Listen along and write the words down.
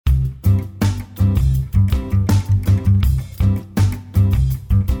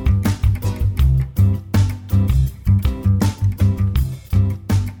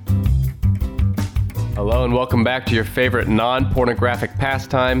and welcome back to your favorite non-pornographic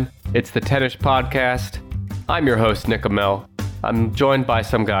pastime. It's the Tennis Podcast. I'm your host, Nick Amell. I'm joined by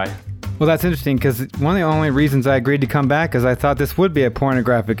some guy. Well, that's interesting because one of the only reasons I agreed to come back is I thought this would be a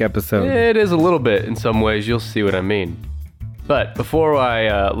pornographic episode. It is a little bit in some ways. You'll see what I mean. But before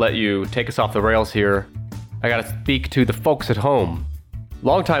I let you take us off the rails here, I gotta speak to the folks at home.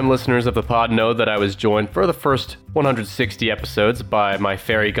 Longtime listeners of the pod know that I was joined for the first 160 episodes by my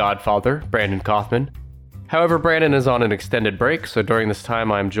fairy godfather, Brandon Kaufman. However, Brandon is on an extended break, so during this time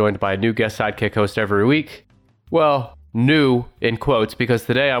I'm joined by a new guest sidekick host every week. Well, new in quotes, because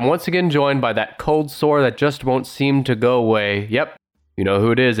today I'm once again joined by that cold sore that just won't seem to go away. Yep, you know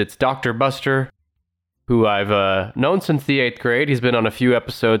who it is. It's Dr. Buster, who I've known since the 8th grade. He's been on a few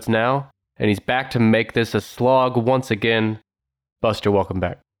episodes now, and he's back to make this a slog once again. Buster, welcome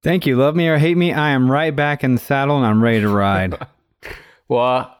back. Thank you. Love me or hate me, I am right back in the saddle and I'm ready to ride.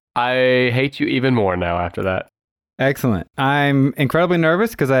 Well, I hate you even more now after that. Excellent. I'm incredibly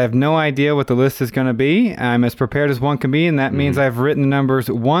nervous because I have no idea what the list is going to be. I'm as prepared as one can be, and that means I've written the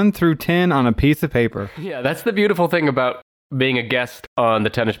numbers 1 through 10 on a piece of paper. Yeah, that's the beautiful thing about being a guest on the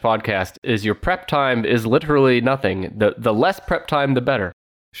Tennis Podcast is your prep time is literally nothing. The less prep time, the better.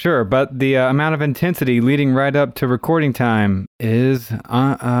 Sure, but the amount of intensity leading right up to recording time is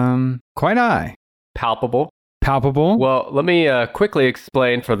quite high. Palpable. Well, let me quickly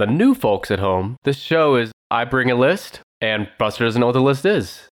explain for the new folks at home. This show is I bring a list, and Buster doesn't know what the list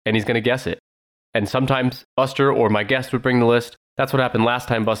is, and he's going to guess it. And sometimes Buster or my guest would bring the list. That's what happened last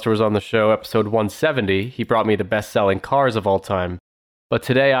time Buster was on the show, episode 170. He brought me the best-selling cars of all time. But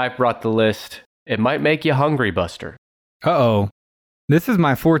today I brought the list. It might make you hungry, Buster. Uh-oh. This is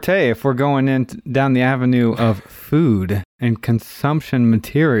my forte if we're going down the avenue of food and consumption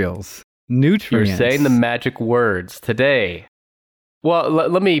materials, nutrients. You're saying the magic words today. Well,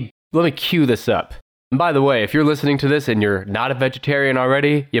 let me cue this up. And by the way, if you're listening to this and you're not a vegetarian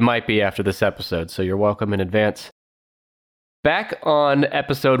already, you might be after this episode, so you're welcome in advance. Back on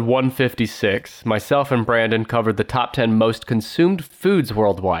episode 156, myself and Brandon covered the top 10 most consumed foods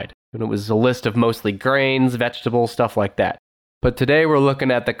worldwide. And it was a list of mostly grains, vegetables, stuff like that. But today we're looking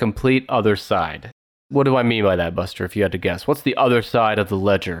at the complete other side. What do I mean by that, Buster, if you had to guess? What's the other side of the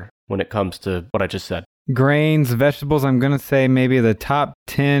ledger when it comes to what I just said? Grains, vegetables, I'm going to say maybe the top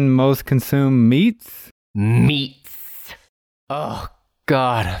 10 most consumed meats. Meats. Oh,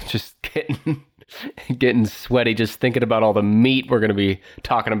 God, I'm just getting sweaty just thinking about all the meat we're going to be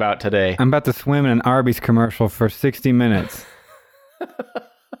talking about today. I'm about to swim in an Arby's commercial for 60 minutes.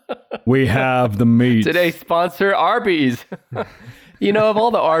 We have the meat. Today's sponsor, Arby's. You know, of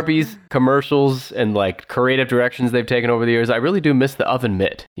all the Arby's commercials and like creative directions they've taken over the years, I really do miss the oven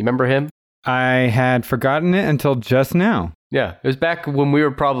mitt. You remember him? I had forgotten it until just now. Yeah, it was back when we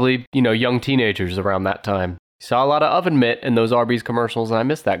were probably, young teenagers around that time. You saw a lot of oven mitt in those Arby's commercials, and I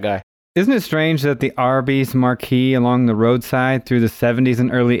miss that guy. Isn't it strange that the Arby's marquee along the roadside through the 70s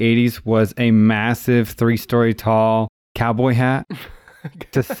and early 80s was a massive 3-story tall cowboy hat?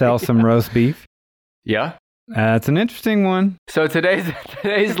 To sell some roast beef? Yeah. That's an interesting one. So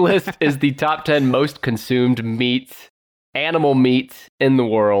today's list is the top 10 most consumed meats, animal meats in the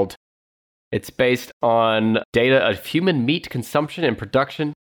world. It's based on data of human meat consumption and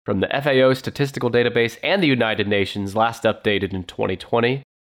production from the FAO statistical database and the United Nations, last updated in 2020.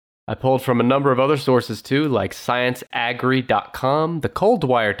 I pulled from a number of other sources too, like ScienceAgri.com,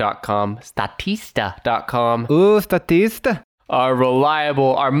 TheColdWire.com, Statista.com. Ooh, Statista.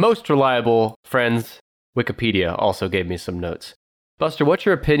 Our most reliable friends, Wikipedia, also gave me some notes. Buster, what's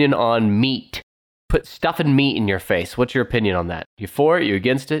your opinion on meat? Put stuffing meat in your face. What's your opinion on that? You for it? You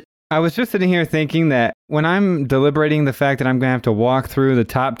against it? I was just sitting here thinking that when I'm deliberating the fact that I'm going to have to walk through the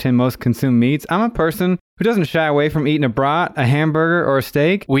top 10 most consumed meats, I'm a person who doesn't shy away from eating a brat, a hamburger, or a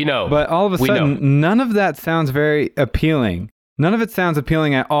steak. We know. But all of a sudden, none of that sounds very appealing. None of it sounds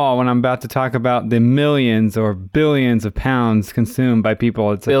appealing at all when I'm about to talk about the millions or billions of pounds consumed by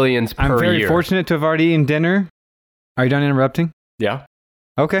people. It's billions per year. I'm very fortunate to have already eaten dinner. Are you done interrupting? Yeah.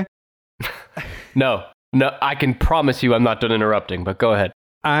 Okay. No, I can promise you I'm not done interrupting, but go ahead.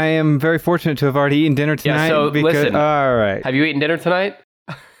 I am very fortunate to have already eaten dinner tonight. Yeah, so listen. All right. Have you eaten dinner tonight?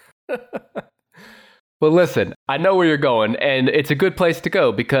 Well, listen, I know where you're going, and it's a good place to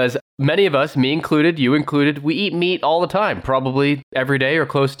go because many of us, me included, you included, we eat meat all the time, probably every day or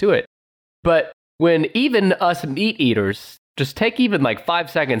close to it. But when even us meat eaters just take even like 5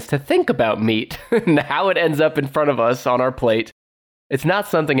 seconds to think about meat and how it ends up in front of us on our plate, it's not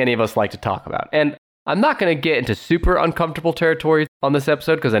something any of us like to talk about. And I'm not going to get into super uncomfortable territory on this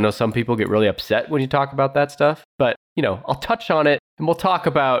episode because I know some people get really upset when you talk about that stuff. But, I'll touch on it and we'll talk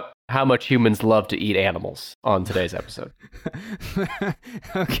about how much humans love to eat animals on today's episode.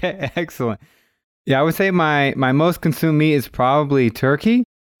 Okay, excellent. Yeah, I would say my most consumed meat is probably turkey.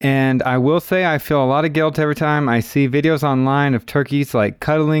 And I will say I feel a lot of guilt every time I see videos online of turkeys like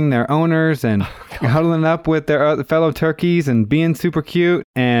cuddling their owners and huddling up with their fellow turkeys and being super cute.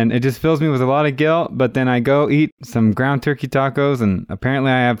 And it just fills me with a lot of guilt. But then I go eat some ground turkey tacos and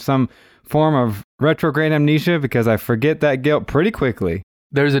apparently I have some form of retrograde amnesia because I forget that guilt pretty quickly.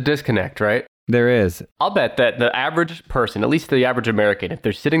 There's a disconnect, right? There is. I'll bet that the average person, at least the average American, if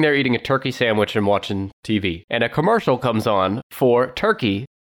they're sitting there eating a turkey sandwich and watching TV and a commercial comes on for turkey,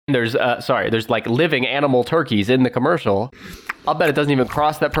 there's like living animal turkeys in the commercial, I'll bet it doesn't even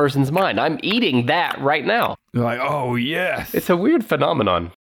cross that person's mind. I'm eating that right now. They're like, oh, yes. It's a weird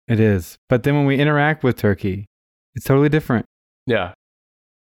phenomenon. It is. But then when we interact with turkey, it's totally different. Yeah.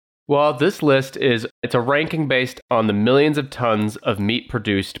 Well, this list it's a ranking based on the millions of tons of meat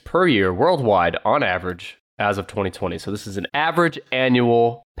produced per year worldwide on average as of 2020. So this is an average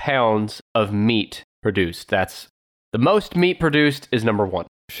annual pounds of meat produced. That's the most meat produced is number one.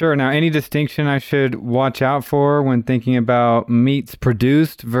 Sure. Now, any distinction I should watch out for when thinking about meats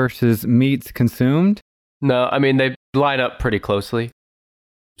produced versus meats consumed? No, I mean, they line up pretty closely.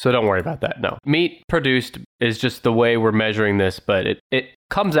 So don't worry about that. No. Meat produced is just the way we're measuring this, but it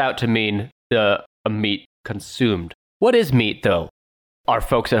comes out to mean a meat consumed. What is meat, though? Our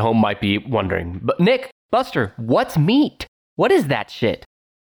folks at home might be wondering. But Nick, Buster, what's meat? What is that shit?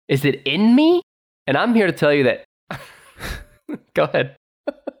 Is it in me? And I'm here to tell you that... Go ahead.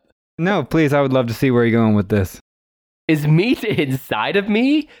 No, please, I would love to see where you're going with this. Is meat inside of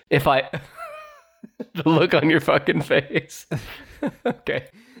me? If I... The look on your fucking face. Okay.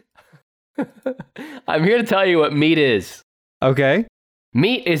 I'm here to tell you what meat is. Okay.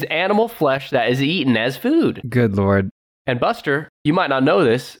 Meat is animal flesh that is eaten as food. Good Lord. And Buster, you might not know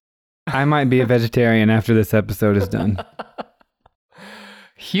this. I might be a vegetarian after this episode is done.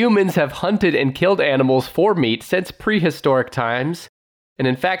 Humans have hunted and killed animals for meat since prehistoric times. And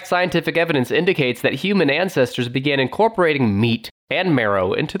in fact, scientific evidence indicates that human ancestors began incorporating meat and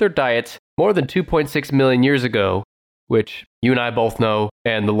marrow into their diets more than 2.6 million years ago, which you and I both know,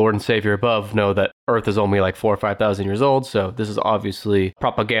 and the Lord and Savior above know that Earth is only like 4,000 or 5,000 years old, so this is obviously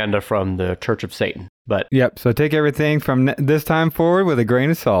propaganda from the Church of Satan. But yep, so take everything from this time forward with a grain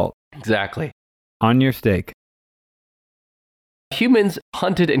of salt. Exactly. On your steak. Humans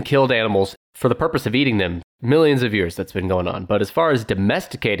hunted and killed animals for the purpose of eating them. Millions of years that's been going on. But as far as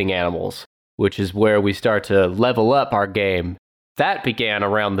domesticating animals, which is where we start to level up our game, that began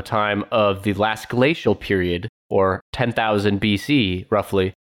around the time of the last glacial period, or 10,000 BC,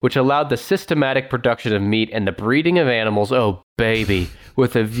 roughly, which allowed the systematic production of meat and the breeding of animals, oh baby,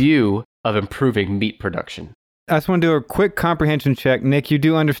 with a view of improving meat production. I just want to do a quick comprehension check. Nick, you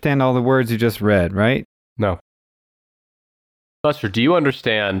do understand all the words you just read, right? No. Buster, do you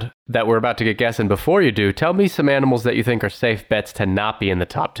understand that we're about to get guessing? Before you do, tell me some animals that you think are safe bets to not be in the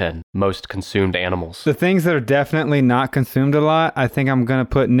top 10 most consumed animals. The things that are definitely not consumed a lot, I think I'm going to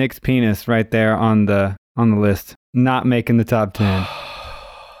put Nick's penis right there on the list. Not making the top 10.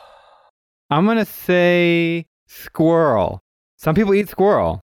 I'm going to say squirrel. Some people eat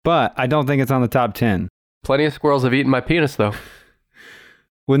squirrel, but I don't think it's on the top 10. Plenty of squirrels have eaten my penis, though.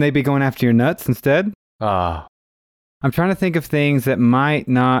 Wouldn't they be going after your nuts instead? I'm trying to think of things that might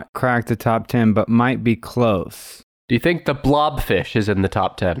not crack the top 10, but might be close. Do you think the blobfish is in the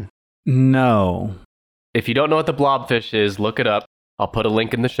top 10? No. If you don't know what the blobfish is, look it up. I'll put a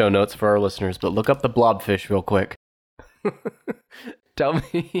link in the show notes for our listeners, but look up the blobfish real quick. Tell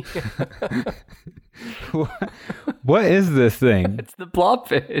me. What is this thing? It's the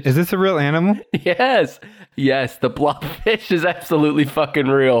blobfish. Is this a real animal? Yes. Yes, the blobfish is absolutely fucking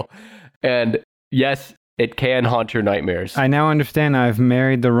real. And yes, it can haunt your nightmares. I now understand I've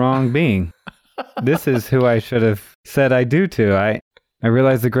married the wrong being. This is who I should have said I do to. I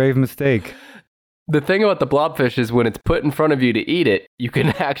realized the grave mistake. The thing about the blobfish is when it's put in front of you to eat it, you can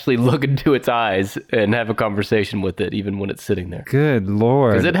actually look into its eyes and have a conversation with it, even when it's sitting there. Good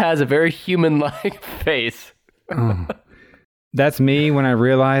Lord. Because it has a very human-like face. Oh. That's me when I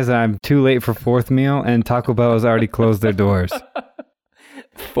realize I'm too late for fourth meal and Taco Bell has already closed their doors.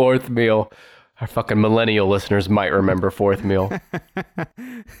 Fourth meal. Our fucking millennial listeners might remember fourth meal.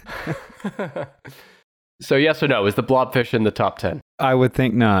 So yes or no, is the blobfish in the top 10? I would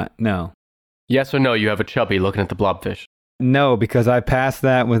think not, no. Yes or no, you have a chubby looking at the blobfish? No, because I passed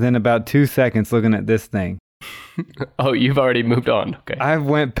that within about 2 seconds looking at this thing. Oh, you've already moved on. Okay. I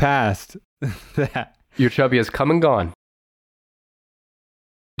went past that. Your chubby has come and gone.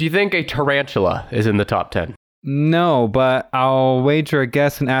 Do you think a tarantula is in the top 10? No, but I'll wager a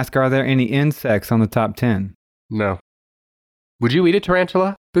guess and ask, are there any insects on the top 10? No. Would you eat a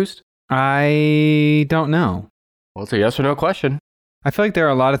tarantula, Boost? I don't know. Well, it's a yes or no question. I feel like there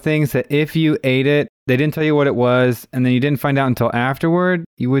are a lot of things that if you ate it, they didn't tell you what it was, and then you didn't find out until afterward,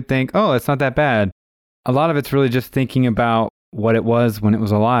 you would think, oh, it's not that bad. A lot of it's really just thinking about what it was when it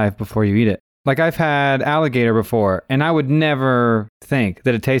was alive before you eat it. Like I've had alligator before, and I would never think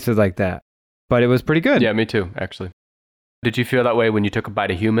that it tasted like that. But it was pretty good. Yeah, me too, actually. Did you feel that way when you took a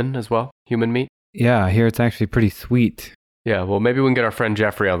bite of human as well? Human meat? Yeah, I hear it's actually pretty sweet. Yeah, well, maybe we can get our friend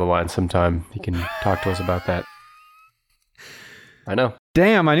Jeffrey on the line sometime. He can talk to us about that. I know.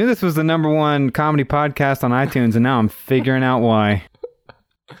 Damn, I knew this was the #1 comedy podcast on iTunes, and now I'm figuring out why.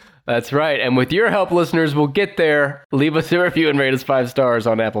 That's right. And with your help, listeners, we'll get there. Leave us a review and rate us 5 stars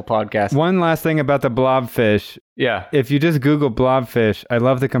on Apple Podcasts. One last thing about the blobfish. Yeah. If you just Google blobfish, I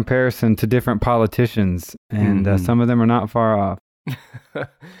love the comparison to different politicians, and some of them are not far off.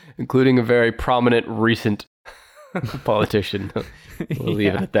 Including a very prominent recent politician. We'll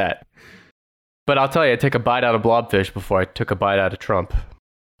leave it at that. But I'll tell you, I'd take a bite out of blobfish before I took a bite out of Trump.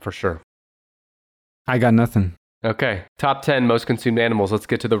 For sure. I got nothing. Okay. Top 10 most consumed animals. Let's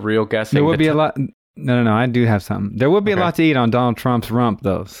get to the real guessing. There would be a lot. No. I do have something. There would be a lot to eat on Donald Trump's rump,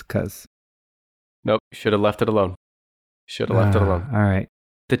 though, because. Nope. Should have left it alone. Should have left it alone. All right.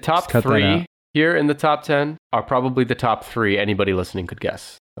 The top 3 here in the top 10 are probably the top 3 anybody listening could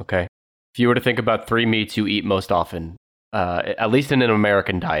guess. Okay. If you were to think about 3 meats you eat most often, at least in an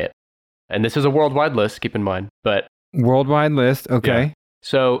American diet. And this is a worldwide list, keep in mind. But worldwide list, okay. Yeah.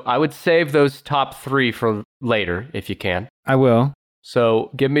 So I would save those top 3 for later, if you can. I will. So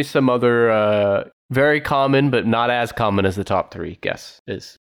give me some other very common, but not as common as the top 3 guess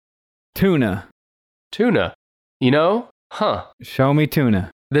is. Tuna. Tuna. You know? Huh. Show me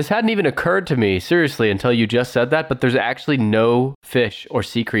tuna. This hadn't even occurred to me, seriously, until you just said that, but there's actually no fish or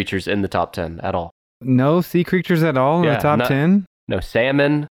sea creatures in the top 10 at all. No sea creatures at all in the top 10? No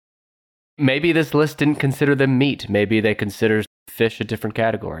salmon. Maybe this list didn't consider them meat. Maybe they consider fish a different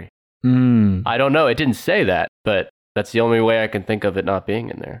category. I don't know. It didn't say that, but that's the only way I can think of it not being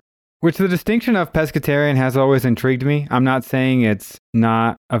in there. Which the distinction of pescatarian has always intrigued me. I'm not saying it's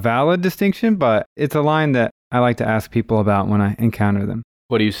not a valid distinction, but it's a line that I like to ask people about when I encounter them.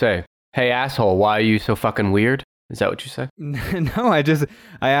 What do you say? Hey, asshole, why are you so fucking weird? Is that what you say? No,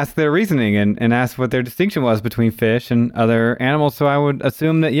 I asked their reasoning and asked what their distinction was between fish and other animals. So I would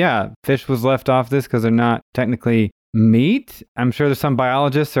assume that, yeah, fish was left off this because they're not technically meat. I'm sure there's some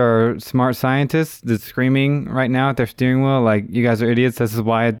biologists or smart scientists that's screaming right now at their steering wheel like, you guys are idiots. This is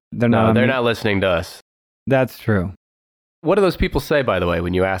why they're not. No, they're not listening to us. That's true. What do those people say, by the way,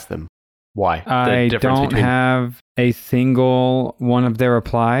 when you ask them? Why? I don't have a single one of their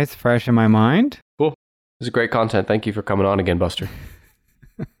replies fresh in my mind. Cool. This is great content. Thank you for coming on again, Buster.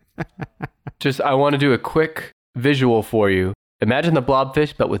 I want to do a quick visual for you. Imagine the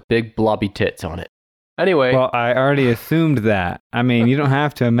blobfish, but with big blobby tits on it. Anyway. Well, I already assumed that. I mean, you don't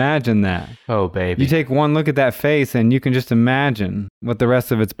have to imagine that. Oh, baby. You take one look at that face and you can just imagine what the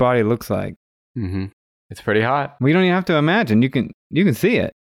rest of its body looks like. Mm-hmm. It's pretty hot. Well, you don't even have to imagine. You can see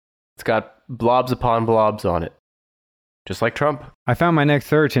it. It's got blobs upon blobs on it. Just like Trump. I found my next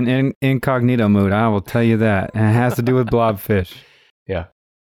search in incognito mode. I will tell you that. And it has to do with blobfish. Yeah.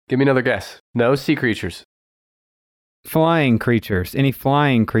 Give me another guess. No sea creatures. Flying creatures. Any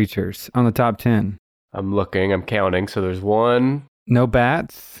flying creatures on the top 10? I'm looking. I'm counting. So there's 1. No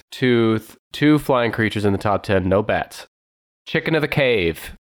bats? 2 flying creatures in the top 10. No bats. Chicken of the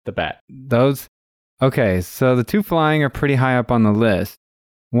cave. The bat. Those? Okay, so the 2 flying are pretty high up on the list.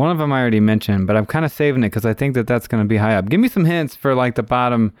 One of them I already mentioned, but I'm kind of saving it because I think that's going to be high up. Give me some hints for like the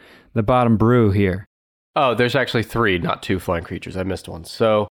bottom brew here. Oh, there's actually 3, not 2 flying creatures. I missed one.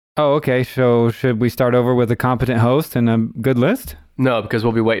 So. Oh, okay. So should we start over with a competent host and a good list? No, because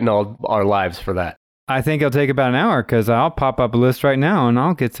we'll be waiting all our lives for that. I think it'll take about an hour because I'll pop up a list right now and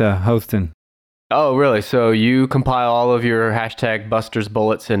I'll get to hosting. Oh, really? So you compile all of your hashtag Buster's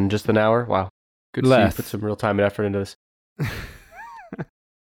bullets in just an hour? Wow. Good to see you put some real time and effort into this.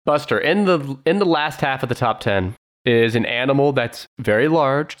 Buster, in the last half of the top 10 is an animal that's very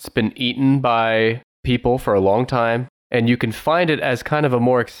large. It's been eaten by people for a long time, and you can find it as kind of a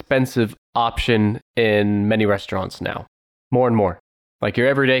more expensive option in many restaurants now. More and more. Like your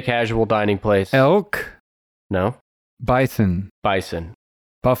everyday casual dining place. Elk? No. Bison. Bison.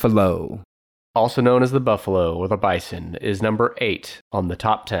 Buffalo. Also known as the buffalo or the bison, is number 8 on the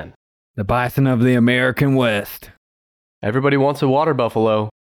top 10. The bison of the American West. Everybody wants a water buffalo.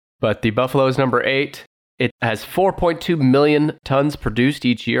 But the buffalo is number 8. It has 4.2 million tons produced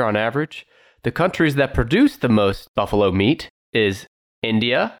each year on average. The countries that produce the most buffalo meat is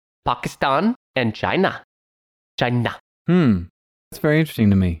India, Pakistan, and China. China. That's very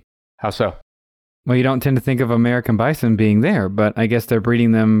interesting to me. How so? Well, you don't tend to think of American bison being there, but I guess they're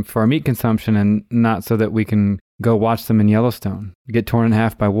breeding them for meat consumption and not so that we can go watch them in Yellowstone, get torn in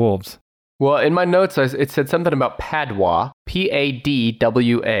half by wolves. Well, in my notes, it said something about Padwa,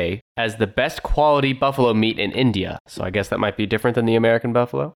 Padwa, as the best quality buffalo meat in India. So I guess that might be different than the American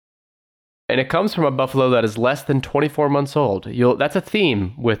buffalo. And it comes from a buffalo that is less than 24 months old. That's a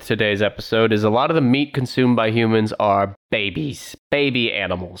theme with today's episode, is a lot of the meat consumed by humans are babies, baby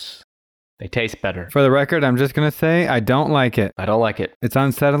animals. They taste better. For the record, I'm just going to say I don't like it. I don't like it. It's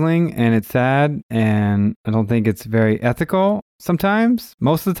unsettling and it's sad, and I don't think it's very ethical sometimes,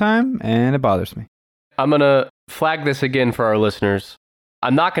 most of the time, and it bothers me. I'm going to flag this again for our listeners.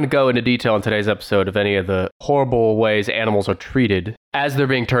 I'm not going to go into detail in today's episode of any of the horrible ways animals are treated as they're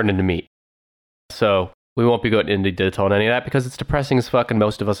being turned into meat. So we won't be going into detail on any of that because it's depressing as fuck and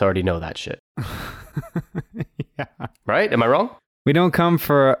most of us already know that shit. Yeah. Right? Am I wrong? We don't come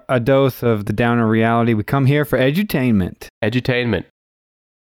for a dose of the downer reality. We come here for edutainment. Edutainment.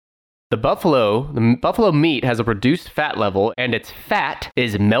 The buffalo meat has a reduced fat level, and its fat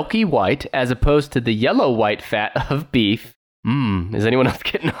is milky white as opposed to the yellow white fat of beef. Is anyone else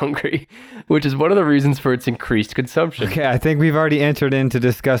getting hungry? Which is one of the reasons for its increased consumption. Okay, I think we've already entered into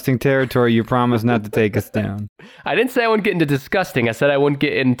disgusting territory. You promised not to take us down. I didn't say I wouldn't get into disgusting. I said I wouldn't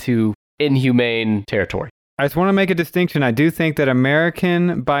get into inhumane territory. I just want to make a distinction. I do think that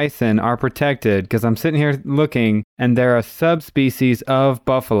American bison are protected because I'm sitting here looking and they're a subspecies of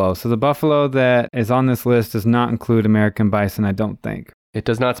buffalo. So the buffalo that is on this list does not include American bison, I don't think. It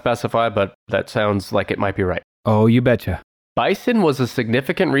does not specify, but that sounds like it might be right. Oh, you betcha. Bison was a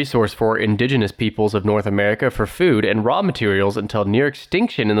significant resource for indigenous peoples of North America for food and raw materials until near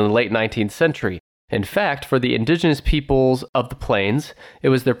extinction in the late 19th century. In fact, for the indigenous peoples of the plains, it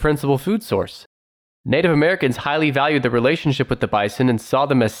was their principal food source. Native Americans highly valued the relationship with the bison and saw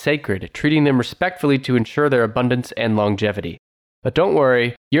them as sacred, treating them respectfully to ensure their abundance and longevity. But don't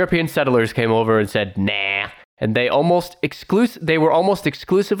worry, European settlers came over and said, nah, and they were almost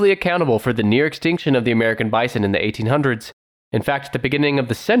exclusively accountable for the near extinction of the American bison in the 1800s. In fact, at the beginning of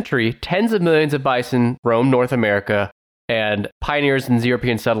the century, tens of millions of bison roamed North America, and pioneers and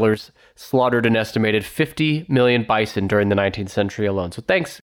European settlers slaughtered an estimated 50 million bison during the 19th century alone. So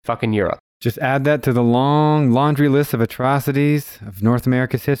thanks, fucking Europe. Just add that to the long laundry list of atrocities of North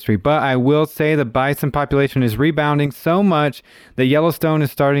America's history. But I will say the bison population is rebounding so much that Yellowstone is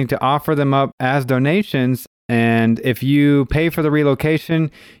starting to offer them up as donations. And if you pay for the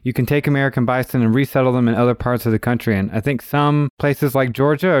relocation, you can take American bison and resettle them in other parts of the country. And I think some places like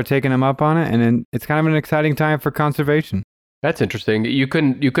Georgia are taking them up on it. And it's kind of an exciting time for conservation. That's interesting. You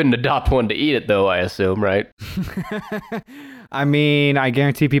couldn't adopt one to eat it, though, I assume, right? I mean, I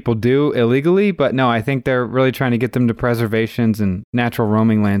guarantee people do illegally, but no, I think they're really trying to get them to preservations and natural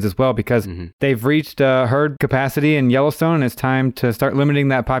roaming lands as well because they've reached herd capacity in Yellowstone and it's time to start limiting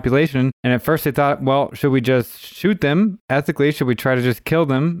that population. And at first they thought, well, should we just shoot them? Ethically, should we try to just kill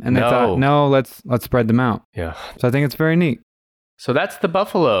them? And they thought, no, let's spread them out. Yeah. So I think it's very neat. So that's the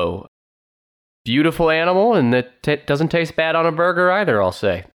buffalo. Beautiful animal, and it doesn't taste bad on a burger either, I'll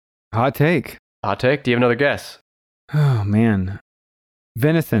say. Hot take. Hot take? Do you have another guess? Oh, man.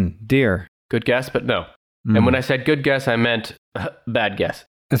 Venison, deer. Good guess, but no. And when I said good guess, I meant bad guess.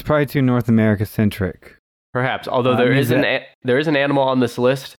 It's probably too North America-centric. Perhaps, although there is an animal on this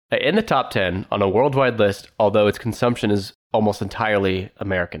list, in the top 10, on a worldwide list, although its consumption is almost entirely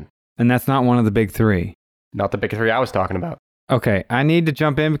American. And that's not one of the big three. Not the big three I was talking about. Okay, I need to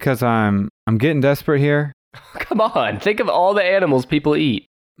jump in because I'm getting desperate here. Come on, think of all the animals people eat.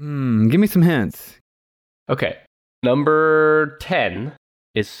 Give me some hints. Okay, number 10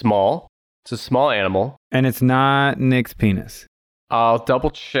 is small. It's a small animal. And it's not Nick's penis. I'll double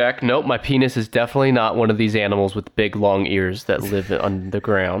check. Nope, my penis is definitely not one of these animals with big long ears that live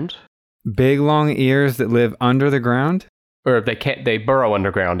underground. Big long ears that live under the ground? Or they burrow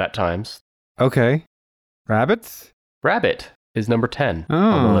underground at times. Okay. Rabbits? Rabbit is number 10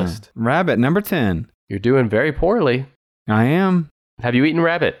 on the list. Rabbit, number 10. You're doing very poorly. I am. Have you eaten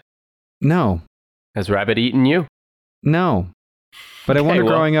rabbit? No. Has rabbit eaten you? No. But I wonder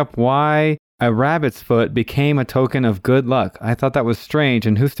growing up why a rabbit's foot became a token of good luck. I thought that was strange.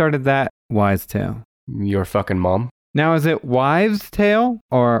 And who started that wise tale? Your fucking mom. Now, is it wives' tale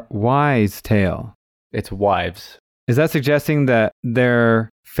or wise tale? It's wives. Is that suggesting that they're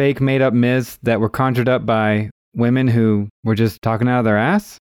fake made-up myths that were conjured up by women who were just talking out of their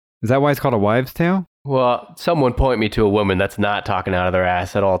ass? Is that why it's called a wives' tale? Well, someone point me to a woman that's not talking out of their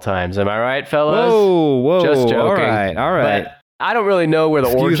ass at all times. Am I right, fellas? Whoa, Just joking. all right. But I don't really know where the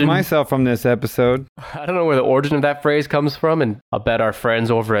Excuse origin. myself from this episode. I don't know where the origin of that phrase comes from, and I'll bet our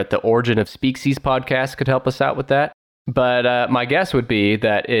friends over at the Origin of Speaksies podcast could help us out with that. But my guess would be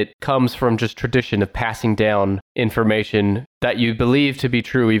that it comes from just tradition of passing down information that you believe to be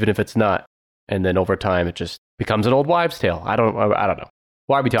true, even if it's not. And then over time, it just becomes an old wives' tale. I don't know.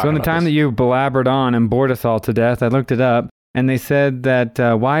 Why are we talking about this? So in the time that you blabbered on and bored us all to death, I looked it up, and they said that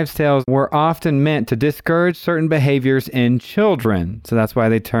wives' tales were often meant to discourage certain behaviors in children. So that's why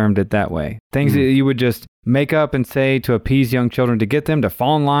they termed it that way. Things that you would just make up and say to appease young children to get them to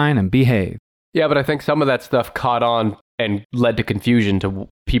fall in line and behave. Yeah, but I think some of that stuff caught on and led to confusion to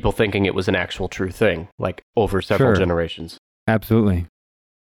people thinking it was an actual true thing, like over several generations. Absolutely.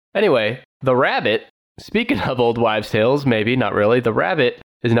 Anyway, the rabbit, speaking of old wives' tales, maybe, not really, the rabbit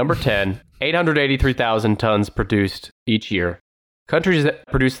is number 10, 883,000 tons produced each year. Countries that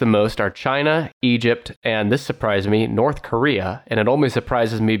produce the most are China, Egypt, and this surprised me, North Korea. And it only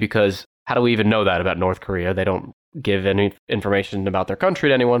surprises me because how do we even know that about North Korea? They don't give any information about their country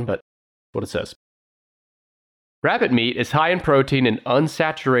to anyone, but what it says. Rabbit meat is high in protein and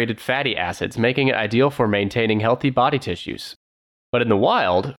unsaturated fatty acids, making it ideal for maintaining healthy body tissues. But in the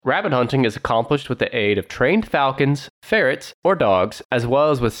wild, rabbit hunting is accomplished with the aid of trained falcons, ferrets, or dogs, as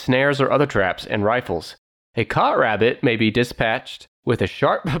well as with snares or other traps and rifles. A caught rabbit may be dispatched with a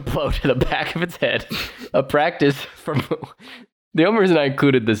sharp blow to the back of its head, a practice from... The only reason I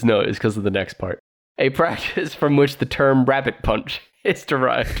included this note is because of the next part. A practice from which the term rabbit punch is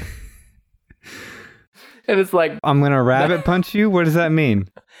derived. And it's like... I'm going to rabbit punch you? What does that mean?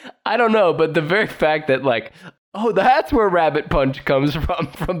 I don't know, but the very fact that like... Oh, that's where rabbit punch comes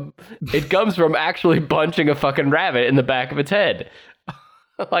from. It comes from actually punching a fucking rabbit in the back of its head.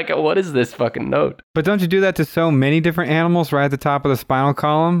 Like, what is this fucking note? But don't you do that to so many different animals right at the top of the spinal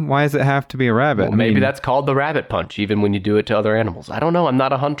column? Why does it have to be a rabbit? Well, maybe that's called the rabbit punch, even when you do it to other animals. I don't know. I'm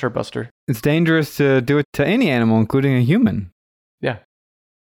not a hunter, Buster. It's dangerous to do it to any animal, including a human. Yeah.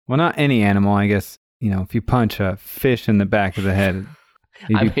 Well, not any animal, I guess. You know, if you punch a fish in the back of the head,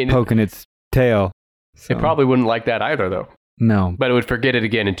 you'd be poking its tail. So. It probably wouldn't like that either, though. No. But it would forget it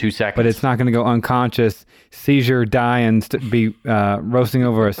again in 2 seconds. But it's not going to go unconscious, seizure, die, and be roasting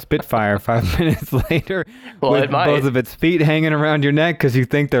over a Spitfire 5 minutes later with both of its feet hanging around your neck because you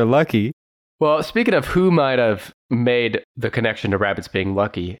think they're lucky. Well, speaking of who might have made the connection to rabbits being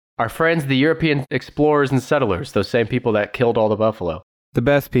lucky, our friends, the European explorers and settlers, those same people that killed all the buffalo. The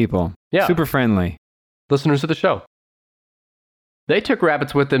best people. Yeah. Super friendly. Listeners of the show. They took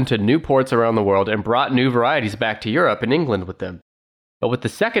rabbits with them to new ports around the world and brought new varieties back to Europe and England with them. But with the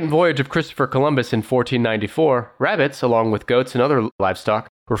second voyage of Christopher Columbus in 1494, rabbits, along with goats and other livestock,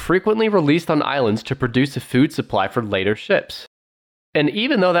 were frequently released on islands to produce a food supply for later ships. And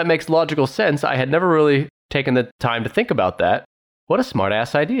even though that makes logical sense, I had never really taken the time to think about that. What a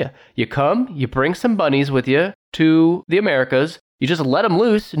smart-ass idea. You come, you bring some bunnies with you to the Americas, you just let them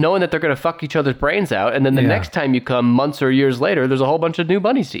loose, knowing that they're going to fuck each other's brains out, and then the next time you come, months or years later, there's a whole bunch of new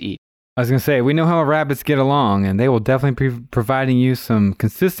bunnies to eat. I was going to say, we know how rabbits get along, and they will definitely be providing you some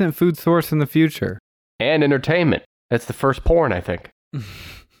consistent food source in the future. And entertainment. That's the first porn, I think.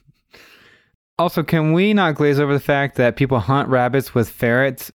 Also, can we not glaze over the fact that people hunt rabbits with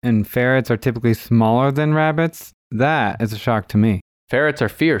ferrets, and ferrets are typically smaller than rabbits? That is a shock to me. Ferrets are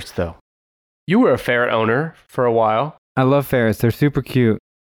fierce, though. You were a ferret owner for a while. I love ferrets. They're super cute.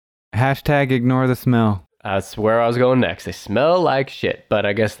 Hashtag ignore the smell. That's where I was going next. They smell like shit, but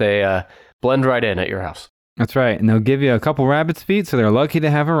I guess they blend right in at your house. That's right. And they'll give you a couple rabbit's feet, so they're lucky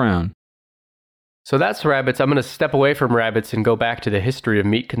to have around. So that's rabbits. I'm going to step away from rabbits and go back to the history of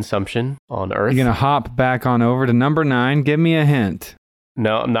meat consumption on Earth. You're going to hop back on over to number 9. Give me a hint.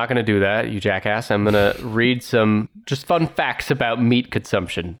 No, I'm not going to do that, you jackass. I'm going to read some just fun facts about meat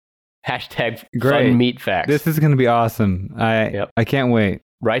consumption. Hashtag fun meat facts. This is going to be awesome. I can't wait.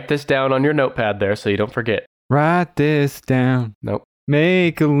 Write this down on your notepad there so you don't forget. Write this down. Nope.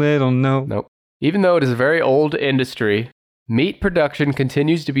 Make a little note. Nope. Even though it is a very old industry, meat production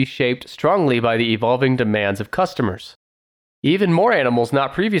continues to be shaped strongly by the evolving demands of customers. Even more animals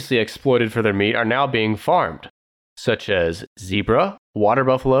not previously exploited for their meat are now being farmed, such as zebra, water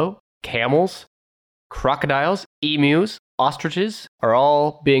buffalo, camels, crocodiles, emus, ostriches are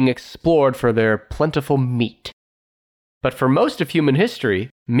all being explored for their plentiful meat. But for most of human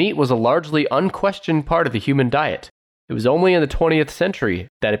history, meat was a largely unquestioned part of the human diet. It was only in the 20th century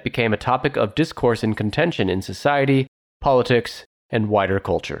that it became a topic of discourse and contention in society, politics, and wider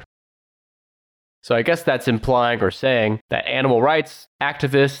culture. So I guess that's implying or saying that animal rights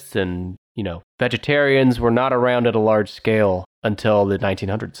activists and vegetarians were not around at a large scale until the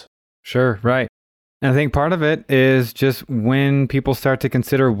 1900s. Sure, right. And I think part of it is just when people start to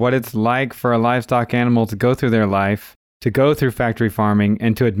consider what it's like for a livestock animal to go through their life, to go through factory farming,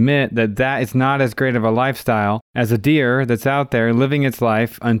 and to admit that that is not as great of a lifestyle as a deer that's out there living its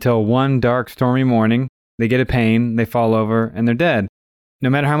life until one dark, stormy morning, they get a pain, they fall over, and they're dead. No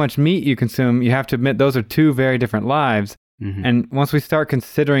matter how much meat you consume, you have to admit those are two very different lives. Mm-hmm. And once we start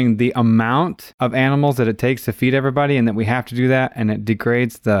considering the amount of animals that it takes to feed everybody and that we have to do that and it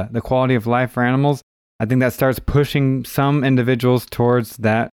degrades the quality of life for animals, I think that starts pushing some individuals towards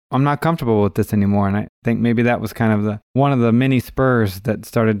that. I'm not comfortable with this anymore. And I think maybe that was kind of one of the many spurs that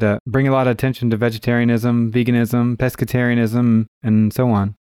started to bring a lot of attention to vegetarianism, veganism, pescatarianism, and so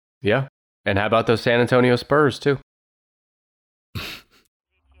on. Yeah. And how about those San Antonio Spurs, too?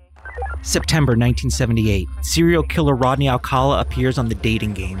 September 1978. Serial killer Rodney Alcala appears on The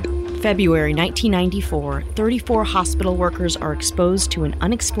Dating Game. February 1994, 34 hospital workers are exposed to an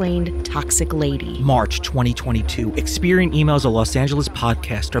unexplained toxic lady. March 2022, Experian emails a Los Angeles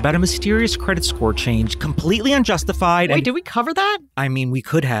podcaster about a mysterious credit score change, completely unjustified. Wait, did we cover that? I mean, we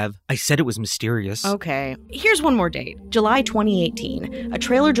could have. I said it was mysterious. Okay. Here's one more date. July 2018. A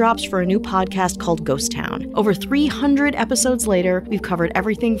trailer drops for a new podcast called Ghost Town. Over 300 episodes later, we've covered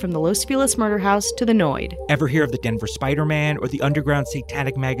everything from the Los Feliz murder house to the Noid. Ever hear of the Denver Spider-Man or the underground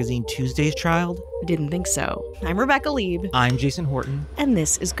satanic magazine Tuesday's Child? Didn't think so. I'm Rebecca Lieb. I'm Jason Horton. And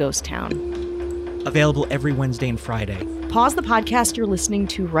this is Ghost Town. Available every Wednesday and Friday. Pause the podcast you're listening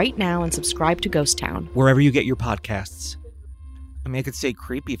to right now and subscribe to Ghost Town. Wherever you get your podcasts. I mean, I could say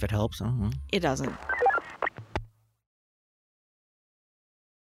creepy if it helps. It doesn't.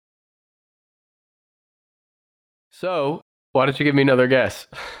 So, why don't you give me another guess?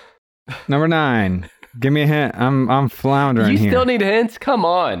 Number 9. Give me a hint. I'm floundering here. You still need hints? Come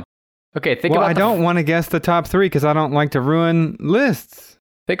on. Okay, think about... I don't want to guess the top 3 because I don't like to ruin lists.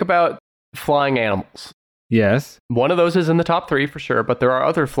 Think about flying animals. Yes. One of those is in the top 3 for sure, but there are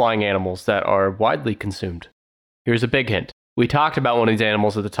other flying animals that are widely consumed. Here's a big hint. We talked about one of these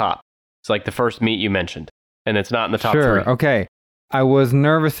animals at the top. It's like the first meat you mentioned, and it's not in the top 3. Sure, okay. I was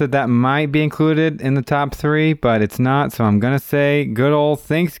nervous that might be included in the top 3, but it's not, so I'm going to say good old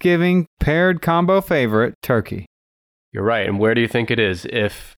Thanksgiving paired combo favorite, turkey. You're right, and where do you think it is?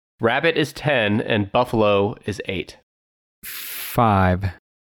 If rabbit is 10 and buffalo is 8. 5.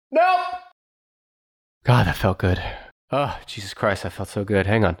 Nope! God, that felt good. Oh, Jesus Christ, that felt so good.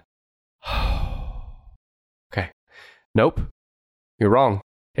 Hang on. Okay. Nope. You're wrong.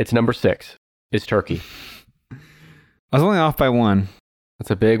 It's number 6. It's turkey. I was only off by 1.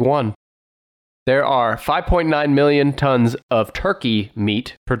 That's a big one. There are 5.9 million tons of turkey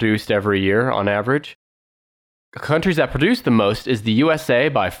meat produced every year on average. The countries that produce the most is the USA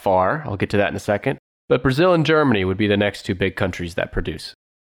by far. I'll get to that in a second. But Brazil and Germany would be the next 2 big countries that produce.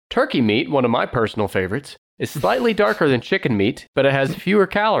 Turkey meat, one of my personal favorites, is slightly darker than chicken meat, but it has fewer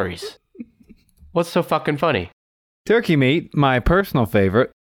calories. What's so fucking funny? Turkey meat, my personal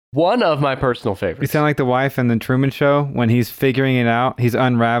favorite. One of my personal favorites. You sound like the wife in the Truman Show when he's figuring it out. He's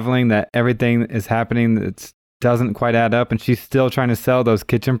unraveling that everything is happening that doesn't quite add up, and she's still trying to sell those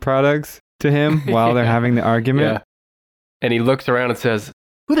kitchen products to him while they're having the argument. Yeah. And he looks around and says,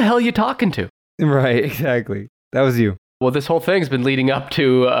 "Who the hell are you talking to?" Right, exactly. That was you. Well, this whole thing's been leading up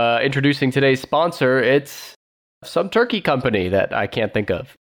to introducing today's sponsor. It's some turkey company that I can't think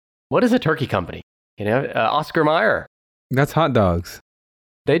of. What is a turkey company? Oscar Mayer. That's hot dogs.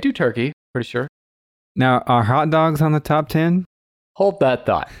 They do turkey, pretty sure. Now, are hot dogs on the top 10? Hold that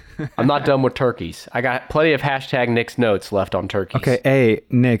thought. I'm not done with turkeys. I got plenty of hashtag Nick's notes left on turkeys. Okay, hey,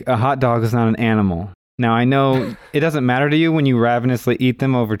 Nick, a hot dog is not an animal. Now, I know it doesn't matter to you when you ravenously eat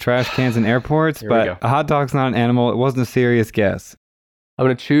them over trash cans in airports, but a hot dog's not an animal. It wasn't a serious guess. I'm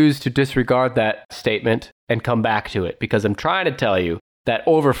going to choose to disregard that statement and come back to it because I'm trying to tell you that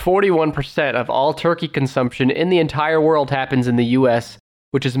over 41% of all turkey consumption in the entire world happens in the U.S.,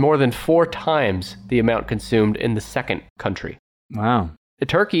 which is more than 4 times the amount consumed in the second country. Wow.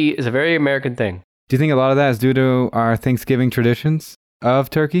 Turkey is a very American thing. Do you think a lot of that is due to our Thanksgiving traditions of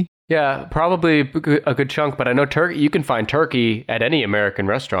turkey? Yeah, probably a good chunk, but I know turkey. You can find turkey at any American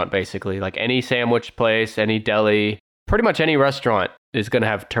restaurant, basically. Like any sandwich place, any deli, pretty much any restaurant is going to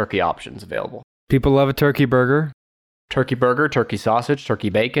have turkey options available. People love a turkey burger. Turkey burger, turkey sausage, turkey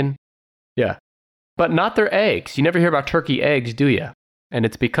bacon. Yeah. But not their eggs. You never hear about turkey eggs, do you? And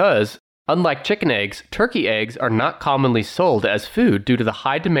it's because, unlike chicken eggs, turkey eggs are not commonly sold as food due to the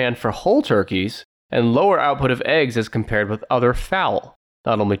high demand for whole turkeys and lower output of eggs as compared with other fowl.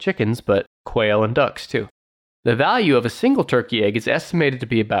 Not only chickens, but quail and ducks, too. The value of a single turkey egg is estimated to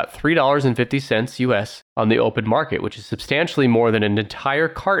be about $3.50 US on the open market, which is substantially more than an entire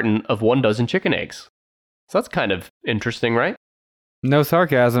carton of 1 dozen chicken eggs. So that's kind of interesting, right? No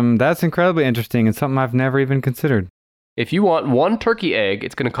sarcasm. That's incredibly interesting and something I've never even considered. If you want one turkey egg,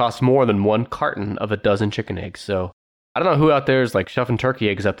 it's going to cost more than 1 carton of a dozen chicken eggs. So I don't know who out there is like shoving turkey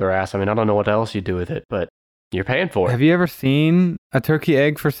eggs up their ass. I mean, I don't know what else you do with it, but you're paying for it. Have you ever seen a turkey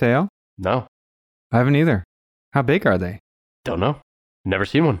egg for sale? No. I haven't either. How big are they? Don't know. Never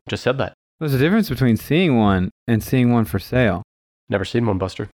seen one. Just said that. There's a difference between seeing one and seeing one for sale. Never seen one,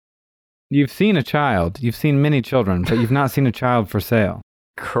 Buster. You've seen a child. You've seen many children, but you've not seen a child for sale.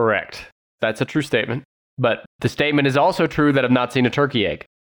 Correct. That's a true statement. But the statement is also true that I've not seen a turkey egg.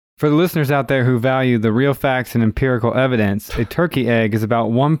 For the listeners out there who value the real facts and empirical evidence, a turkey egg is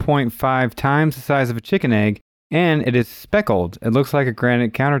about 1.5 times the size of a chicken egg, and it is speckled. It looks like a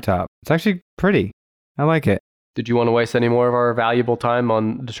granite countertop. It's actually pretty. I like it. Did you want to waste any more of our valuable time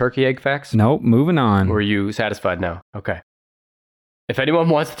on the turkey egg facts? Nope, moving on. Or are you satisfied now? Okay. If anyone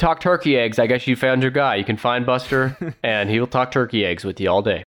wants to talk turkey eggs, I guess you found your guy. You can find Buster, and he will talk turkey eggs with you all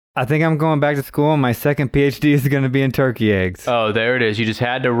day. I think I'm going back to school, and my second PhD is going to be in turkey eggs. Oh, there it is. You just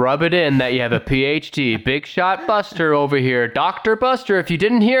had to rub it in that you have a PhD. Big shot Buster over here. Dr. Buster. If you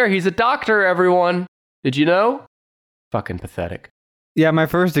didn't hear, he's a doctor, everyone. Did you know? Fucking pathetic. Yeah, my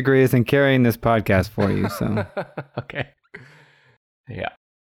first degree is in carrying this podcast for you, so. Okay. Yeah.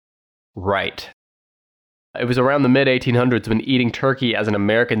 Right. It was around the mid-1800s when eating turkey as an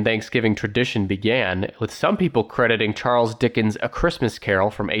American Thanksgiving tradition began, with some people crediting Charles Dickens' A Christmas Carol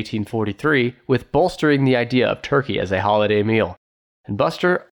from 1843 with bolstering the idea of turkey as a holiday meal. And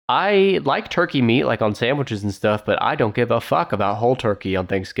Buster, I like turkey meat, like on sandwiches and stuff, but I don't give a fuck about whole turkey on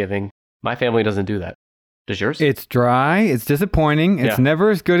Thanksgiving. My family doesn't do that. Does yours? It's dry. It's disappointing. It's never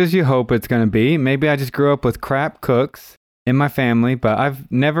as good as you hope it's going to be. Maybe I just grew up with crap cooks in my family, but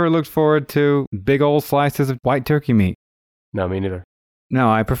I've never looked forward to big old slices of white turkey meat. No, me neither.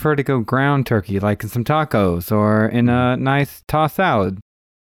 No, I prefer to go ground turkey, like in some tacos or in a nice tossed salad.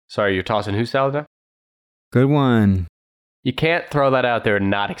 Sorry, you're tossing who salad now? Good one. You can't throw that out there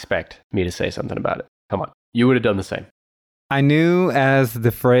and not expect me to say something about it. Come on. You would have done the same. I knew as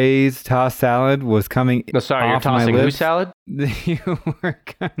the phrase tossed salad was coming No, sorry, off you're tossing my who lips, salad? You were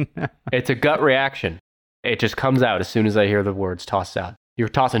gonna... It's a gut reaction. It just comes out as soon as I hear the words tossed salad. You're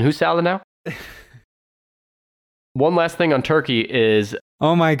tossing who salad now? One last thing on turkey is...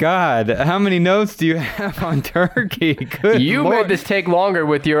 Oh my God. How many notes do you have on turkey? Good You Lord. made this take longer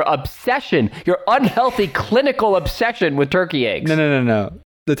with your obsession, your unhealthy clinical obsession with turkey eggs. No.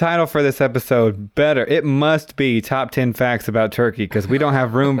 The title for this episode, better. It must be Top 10 Facts About Turkey because we don't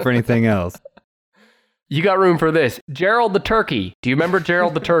have room for anything else. You got room for this. Gerald the turkey. Do you remember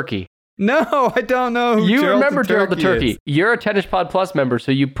Gerald the turkey? No, I don't know who You Gerald remember Gerald the turkey. is. You're a Tennis Pod Plus member,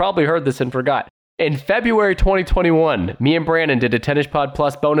 so you probably heard this and forgot. In February 2021, me and Brandon did a Tennis Pod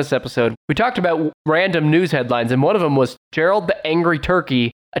Plus bonus episode. We talked about random news headlines, and one of them was Gerald the angry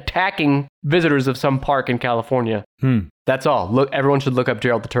turkey attacking visitors of some park in California. That's all. Look, everyone should look up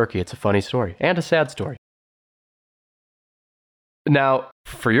Gerald the turkey. It's a funny story and a sad story. Now,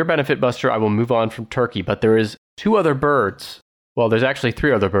 for your benefit, Buster, I will move on from turkey, but there is 2 other birds. Well, there's actually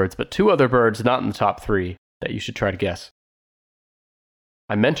 3 other birds, but 2 other birds not in the top 3 that you should try to guess.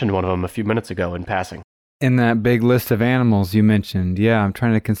 I mentioned one of them a few minutes ago in passing. In that big list of animals you mentioned, yeah, I'm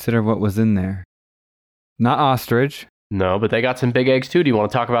trying to consider what was in there. Not ostrich. No, but they got some big eggs too. Do you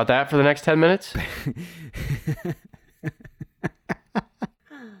want to talk about that for the next 10 minutes?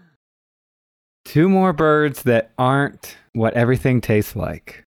 2 more birds that aren't what everything tastes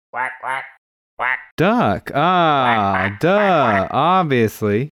like. Quack, quack, quack. Duck. Quack, Duh. quack, quack.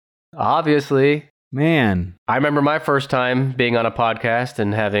 Obviously. Obviously. Man. I remember my first time being on a podcast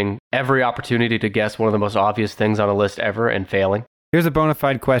and having every opportunity to guess one of the most obvious things on a list ever and failing. Here's a bona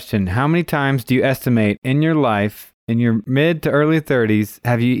fide question. How many times do you estimate in your life, in your mid to early 30s,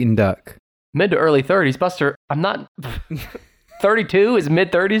 have you eaten duck? Mid to early 30s. Buster, I'm not... 32 is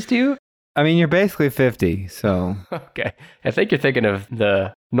mid 30s to you? I mean, you're basically 50, so... Okay. I think you're thinking of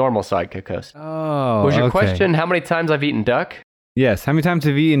the normal sidekick host. Oh, Was your okay. question how many times I've eaten duck? Yes. How many times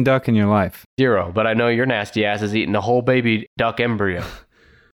have you eaten duck in your life? 0, but I know your nasty ass has eaten a whole baby duck embryo.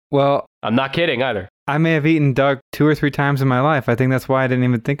 Well, I'm not kidding either. I may have eaten duck 2 or 3 times in my life. I think that's why I didn't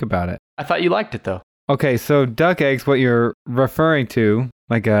even think about it. I thought you liked it though. Okay, so duck eggs, what you're referring to,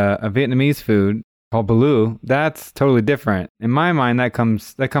 like a Vietnamese food called baloo, that's totally different. In my mind, that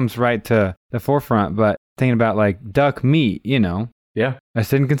comes right to the forefront, but thinking about like duck meat, you know, Yeah. I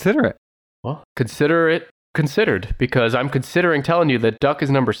just didn't consider it. Well, consider it considered because I'm considering telling you that duck is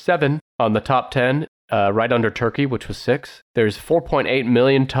number 7 on the top 10 right under Turkey, which was 6. There's 4.8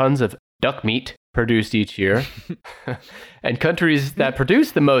 million tons of duck meat produced each year. And countries that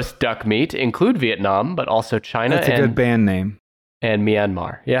produce the most duck meat include Vietnam, but also China That's a good band name. and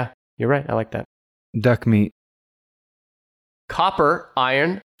Myanmar. Yeah, you're right. I like that. Duck meat. Copper,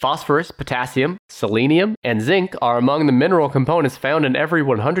 iron, phosphorus, potassium, selenium, and zinc are among the mineral components found in every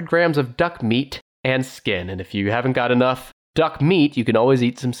 100 grams of duck meat and skin. And if you haven't got enough duck meat, you can always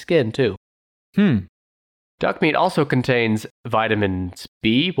eat some skin too. Duck meat also contains vitamins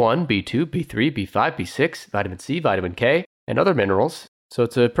B1, B2, B3, B5, B6, vitamin C, vitamin K, and other minerals. So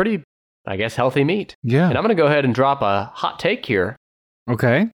it's a pretty, I guess, healthy meat. Yeah. And I'm going to go ahead and drop a hot take here.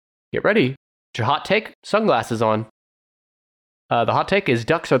 Okay. Get ready. Get your hot take sunglasses on. The hot take is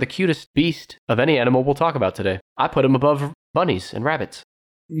ducks are the cutest beast of any animal we'll talk about today. I put them above bunnies and rabbits.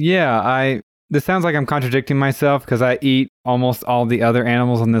 Yeah, this sounds like I'm contradicting myself because I eat almost all the other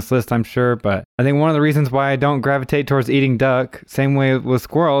animals on this list, I'm sure. But I think one of the reasons why I don't gravitate towards eating duck, same way with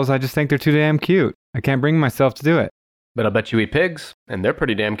squirrels, I just think they're too damn cute. I can't bring myself to do it. But I'll bet you eat pigs, and they're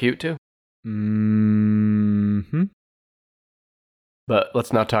pretty damn cute too. Mm-hmm. But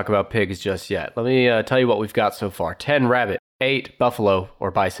let's not talk about pigs just yet. Let me tell you what we've got so far. 10 rabbit, 8 buffalo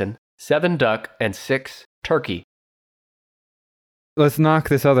or bison, 7 duck, and 6 turkey. Let's knock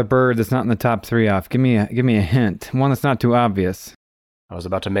this other bird that's not in the top 3 off. Give me a hint. One that's not too obvious. I was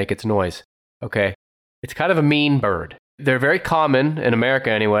about to make its noise. Okay. It's kind of a mean bird. They're very common in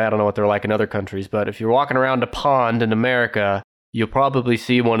America anyway. I don't know what they're like in other countries, but if you're walking around a pond in America, you'll probably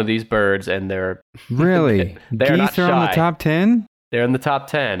see one of these birds, and they're Really? they're not Geese are on the shy. top 10? They're in the top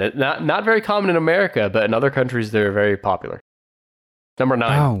 10. Not very common in America, but in other countries they're very popular. Number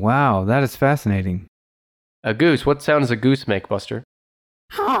 9. Oh, wow. That is fascinating. A goose. What sound does a goose make, Buster?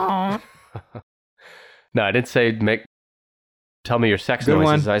 No, I didn't say tell me your sex Good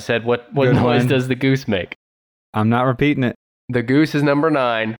noises. one. I said what Good noise one. does the goose make? I'm not repeating it. The goose is number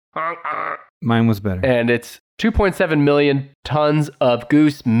 9. Mine was better. And it's 2.7 million tons of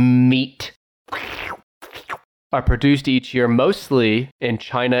goose meat are produced each year, mostly in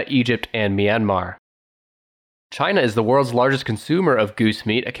China, Egypt, and Myanmar. China is the world's largest consumer of goose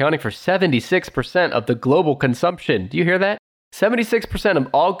meat, accounting for 76% of the global consumption. Do you hear that? 76% of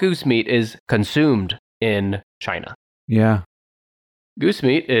all goose meat is consumed in China. Yeah. Goose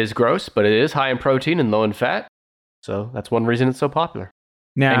meat is gross, but it is high in protein and low in fat. So that's one reason it's so popular.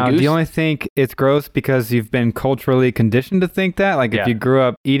 Now, And do goose- you only think it's gross because you've been culturally conditioned to think that? Like, Yeah. if you grew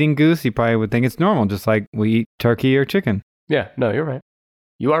up eating goose, you probably would think it's normal, just like we eat turkey or chicken. Yeah, no, you're right.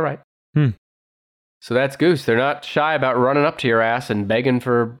 You are right. Hmm. So that's goose. They're not shy about running up to your ass and begging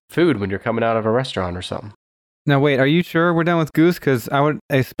for food when you're coming out of a restaurant or something. Now, wait, are you sure we're done with goose? Because I would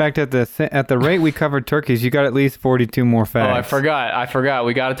expect at the rate we covered turkeys, you got at least 42 more facts. Oh, I forgot.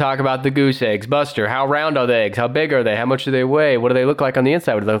 We got to talk about the goose eggs. Buster, how round are the eggs? How big are they? How much do they weigh? What do they look like on the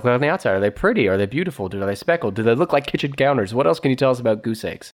inside? What do they look like on the outside? Are they pretty? Are they beautiful? Are they speckled? Do they look like kitchen counters? What else can you tell us about goose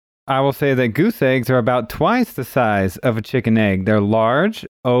eggs? I will say that goose eggs are about twice the size of a chicken egg. They're large,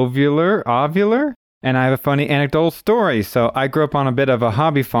 ovular, and I have a funny anecdotal story. So I grew up on a bit of a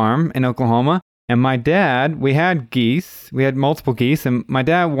hobby farm in Oklahoma, and my dad, we had geese. We had multiple geese, and my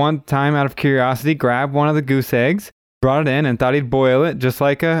dad one time out of curiosity grabbed one of the goose eggs, brought it in, and thought he'd boil it just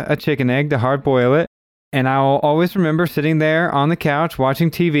like a chicken egg, to hard boil it. And I'll always remember sitting there on the couch watching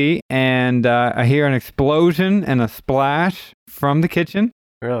TV, and I hear an explosion and a splash from the kitchen.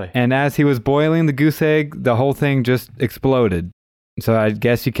 Really? And as he was boiling the goose egg, the whole thing just exploded. So I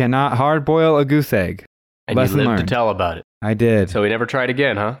guess you cannot hard boil a goose egg. And Lesson you lived learned. to tell about it. I did. So we never tried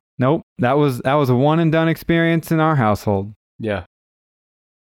again, huh? Nope. That was a one and done experience in our household. Yeah.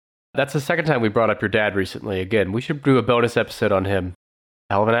 That's the second time we brought up your dad recently. Again, we should do a bonus episode on him.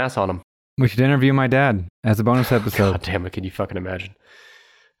 Hell of an ass on him. We should interview my dad as a bonus episode. God damn it, can you fucking imagine?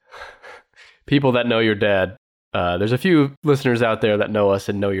 People that know your dad. There's a few listeners out there that know us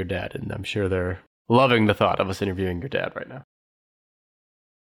and know your dad, and I'm sure they're loving the thought of us interviewing your dad right now.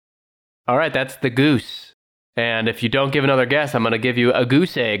 All right, that's the goose. And if you don't give another guess, I'm going to give you a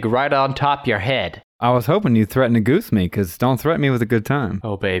goose egg right on top your head. I was hoping you'd threaten to goose me, because don't threaten me with a good time.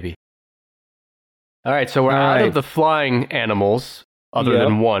 Oh, baby. All right, so we're All out right. of the flying animals, other Yep.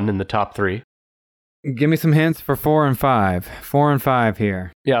 than one in the top 3. Give me some hints for 4 and 5. 4 and 5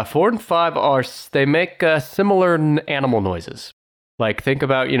 here. Yeah, 4 and 5 they make similar animal noises. Like, think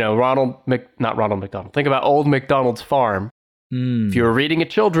about, not Ronald McDonald. Think about Old MacDonald's farm. If you were reading a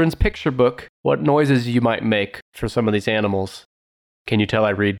children's picture book, what noises you might make for some of these animals. Can you tell I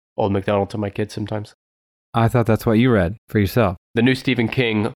read Old MacDonald to my kids sometimes? I thought that's what you read for yourself. The new Stephen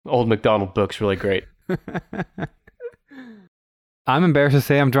King Old MacDonald book's really great. I'm embarrassed to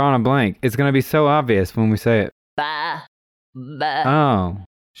say I'm drawing a blank. It's going to be so obvious when we say it. Ba. Ba. Oh,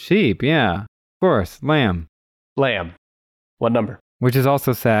 sheep, yeah. Of course, lamb. Lamb. What number? Which is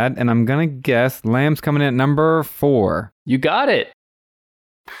also sad, and I'm going to guess lamb's coming in at number 4. You got it.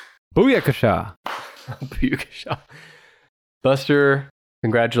 Booyakasha. Booyakasha. Buster,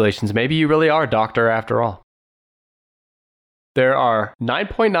 congratulations. Maybe you really are a doctor after all. There are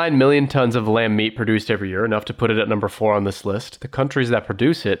 9.9 million tons of lamb meat produced every year, enough to put it at number 4 on this list. The countries that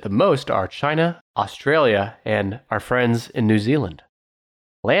produce it the most are China, Australia, and our friends in New Zealand.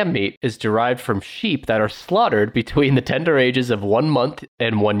 Lamb meat is derived from sheep that are slaughtered between the tender ages of 1 month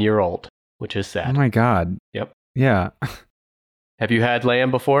and 1 year old, which is Oh sad. my God. Yep. Yeah. Have you had lamb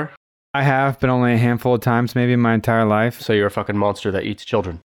before? I have, but only a handful of times, maybe in my entire life. So you're a fucking monster that eats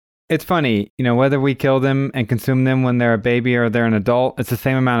children. It's funny, whether we kill them and consume them when they're a baby or they're an adult, it's the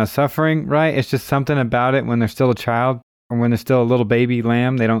same amount of suffering, right? It's just something about it when they're still a child or when they're still a little baby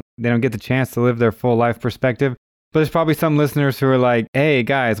lamb. They don't get the chance to live their full life perspective. But there's probably some listeners who are like, hey,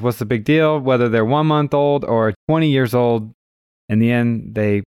 guys, what's the big deal? Whether they're 1 month old or 20 years old, in the end,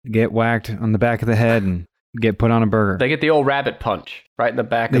 they get whacked on the back of the head and get put on a burger. They get the old rabbit punch right in the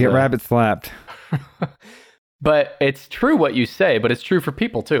back They of get the... rabbit slapped. But it's true what you say, but it's true for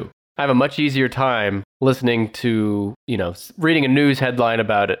people too. I have a much easier time listening to, reading a news headline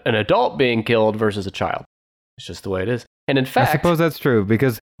about an adult being killed versus a child. It's just the way it is. And in fact, I suppose that's true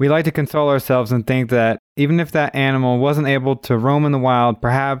because we like to console ourselves and think that even if that animal wasn't able to roam in the wild,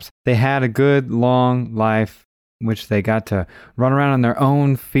 perhaps they had a good, long life in which they got to run around in their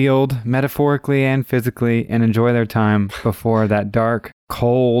own field, metaphorically and physically, and enjoy their time before that dark,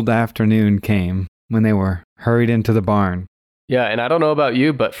 cold afternoon came when they were hurried into the barn. Yeah, and I don't know about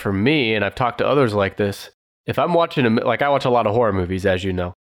you, but for me, and I've talked to others like this, if I'm watching, I watch a lot of horror movies, as you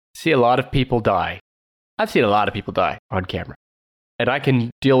know, see a lot of people die. I've seen a lot of people die on camera. And I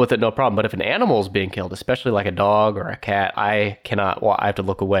can deal with it no problem. But if an animal is being killed, especially like a dog or a cat, I cannot, I have to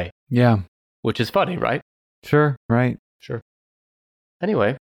look away. Yeah. Which is funny, right? Sure, right. Sure.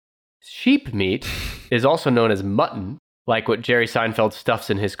 Anyway, sheep meat is also known as mutton, like what Jerry Seinfeld stuffs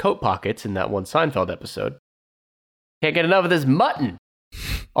in his coat pockets in that one Seinfeld episode. Can't get enough of this mutton.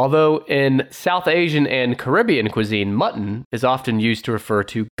 Although in South Asian and Caribbean cuisine, mutton is often used to refer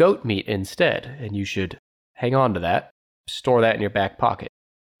to goat meat instead, and you should hang on to that, store that in your back pocket.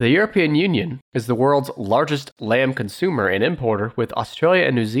 The European Union is the world's largest lamb consumer and importer, with Australia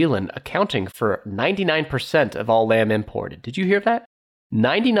and New Zealand accounting for 99% of all lamb imported. Did you hear that?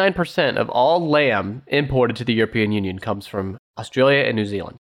 99% of all lamb imported to the European Union comes from Australia and New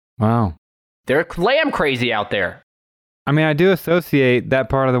Zealand. Wow. They're lamb crazy out there. I mean, I do associate that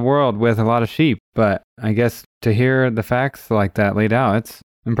part of the world with a lot of sheep, but I guess to hear the facts like that laid out, it's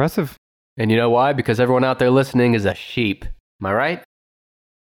impressive. And you know why? Because everyone out there listening is a sheep. Am I right?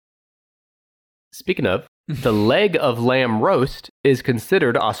 Speaking of, the leg of lamb roast is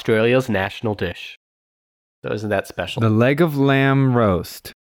considered Australia's national dish. So isn't that special? The leg of lamb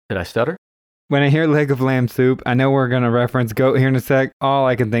roast. Did I stutter? When I hear leg of lamb soup, I know we're going to reference goat here in a sec. All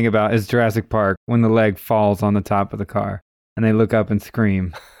I can think about is Jurassic Park when the leg falls on the top of the car and they look up and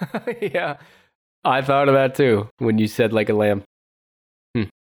scream. Yeah, I thought of that too when you said leg of lamb.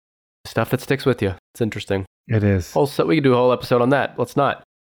 Stuff that sticks with you. It's interesting. It is. So we could do a whole episode on that. Let's not.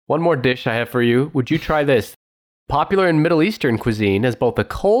 One more dish I have for you. Would you try this? Popular in Middle Eastern cuisine as both a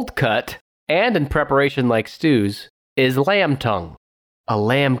cold cut and in preparation like stews is lamb tongue. A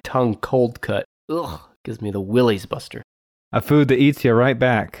lamb tongue cold cut. Ugh, gives me the willies, Buster. A food that eats you right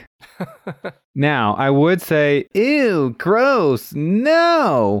back. Now, I would say, ew, gross,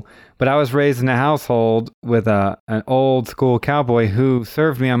 no. But I was raised in a household with an old school cowboy who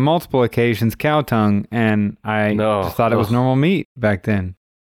served me on multiple occasions cow tongue, and I just thought it was normal meat back then.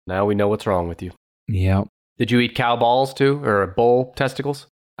 Now we know what's wrong with you. Yep. Did you eat cow balls too, or bull testicles?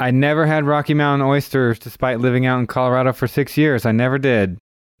 I never had Rocky Mountain oysters despite living out in Colorado for 6 years. I never did.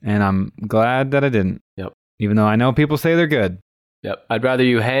 And I'm glad that I didn't. Yep. Even though I know people say they're good. Yep. I'd rather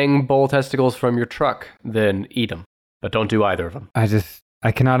you hang bull testicles from your truck than eat them. But don't do either of them.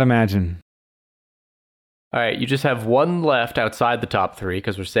 I cannot imagine. All right. You just have one left outside the top 3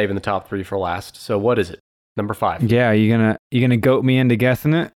 because we're saving the top 3 for last. So what is it? Number 5. Yeah, you gonna goat me into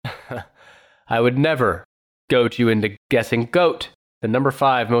guessing it? I would never goat you into guessing goat. The number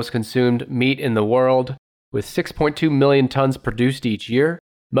 5 most consumed meat in the world, with 6.2 million tons produced each year,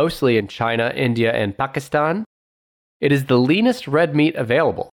 mostly in China, India, and Pakistan. It is the leanest red meat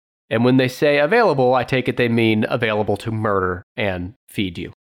available. And when they say available, I take it they mean available to murder and feed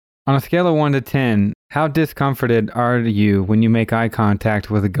you. On a scale of 1 to 10, how discomforted are you when you make eye contact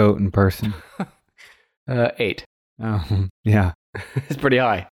with a goat in person? 8. Oh, yeah. It's pretty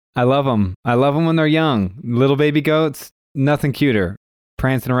high. I love them. I love them when they're young. Little baby goats, nothing cuter.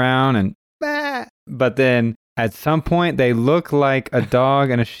 Prancing around and bah. But then at some point they look like a dog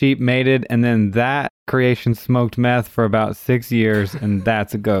and a sheep mated, and then that creation smoked meth for about 6 years, and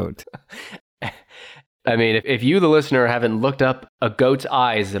that's a goat. I mean, if you, the listener, haven't looked up a goat's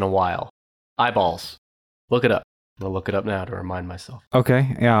eyes in a while, eyeballs, look it up. I'll look it up now to remind myself.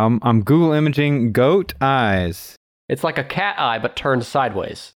 Okay, yeah, I'm Google imaging goat eyes. It's like a cat eye, but turned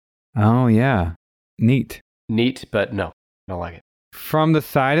sideways. Oh, yeah. Neat. Neat, but no, I don't like it. From the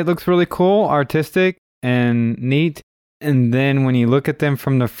side, it looks really cool, artistic, and neat. And then when you look at them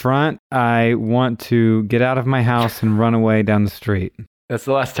from the front, I want to get out of my house and run away down the street. That's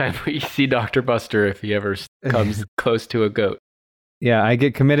the last time we see Dr. Buster if he ever comes close to a goat. Yeah, I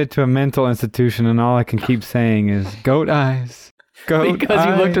get committed to a mental institution, and all I can keep saying is goat eyes. Goat because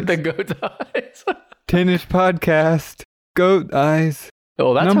eyes. you looked at the goat's eyes. 10-ish podcast. Goat eyes.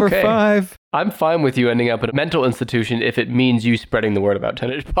 Oh, that's Number okay. 5. I'm fine with you ending up at a mental institution if it means you spreading the word about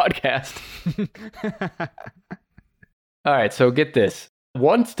 10-inch podcast. All right, so get this.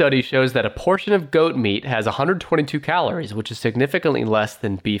 One study shows that a portion of goat meat has 122 calories, which is significantly less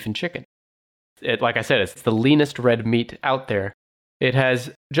than beef and chicken. Like I said, it's the leanest red meat out there. It has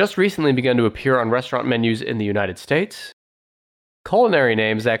just recently begun to appear on restaurant menus in the United States. Culinary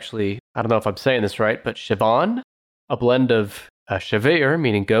names actually, I don't know if I'm saying this right, but Chevan, a blend of chevaer,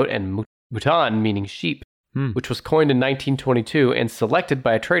 meaning goat, and mouton, meaning sheep, which was coined in 1922 and selected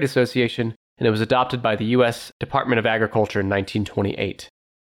by a trade association, and it was adopted by the U.S. Department of Agriculture in 1928.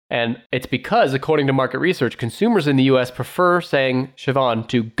 And it's because, according to market research, consumers in the U.S. prefer saying Chevan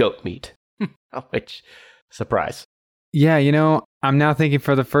to goat meat. Which, surprise. Yeah, you know, I'm now thinking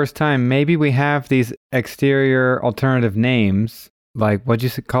for the first time, maybe we have these exterior alternative names, like what'd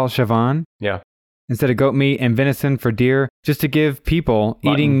you call Chevan? Yeah. Instead of goat meat and venison for deer, just to give people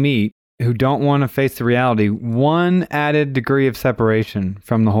eating meat who don't want to face the reality one added degree of separation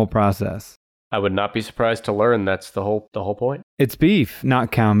from the whole process. I would not be surprised to learn that's the whole point. It's beef,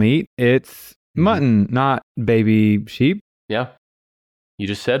 not cow meat. It's mutton, not baby sheep. Yeah. You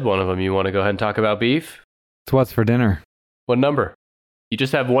just said one of them. You want to go ahead and talk about beef? It's what's for dinner. What number? You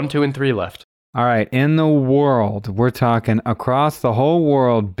just have 1, 2, and 3 left. All right, in the world, we're talking across the whole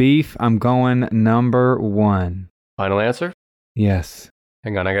world, beef, I'm going number 1. Final answer? Yes.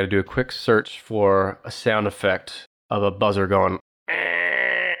 Hang on, I got to do a quick search for a sound effect of a buzzer going.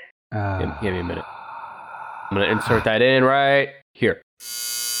 Give me a minute. I'm going to insert that in right here.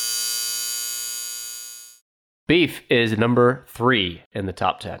 Beef is number 3 in the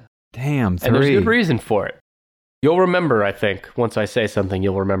top 10. Damn, 3. And there's good reason for it. You'll remember, I think, once I say something,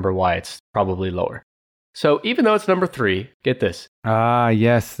 you'll remember why it's probably lower. So even though it's number 3, get this. Ah,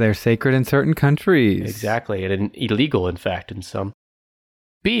 yes, they're sacred in certain countries. Exactly, and illegal, in fact, in some.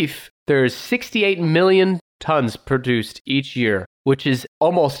 Beef, there's 68 million tons produced each year, which is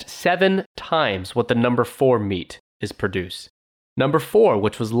almost 7 times what the number 4 meat is produced. Number 4,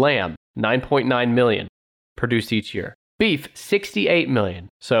 which was lamb, 9.9 million produced each year. Beef, 68 million.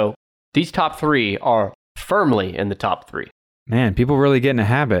 So these top 3 are firmly in the top 3. Man, people really get in a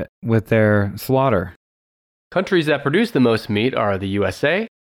habit with their slaughter. Countries that produce the most meat are the USA,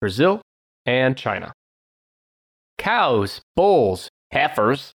 Brazil, and China. Cows, bulls,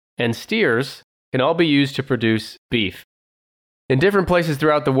 heifers, and steers can all be used to produce beef. In different places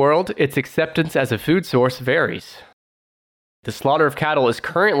throughout the world, its acceptance as a food source varies. The slaughter of cattle is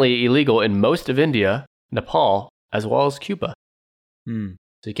currently illegal in most of India, Nepal, as well as Cuba.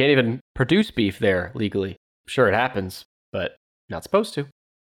 So you can't even produce beef there legally. Sure, it happens, but not supposed to.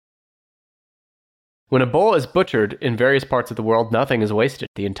 When a bull is butchered in various parts of the world, nothing is wasted.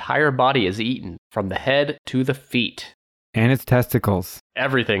 The entire body is eaten, from the head to the feet. And its testicles.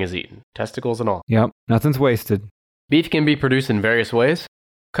 Everything is eaten, testicles and all. Yep, nothing's wasted. Beef can be produced in various ways.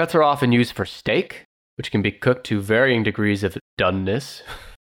 Cuts are often used for steak, which can be cooked to varying degrees of doneness,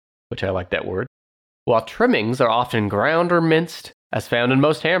 which I like that word, while trimmings are often ground or minced, as found in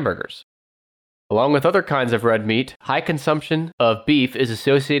most hamburgers. Along with other kinds of red meat, high consumption of beef is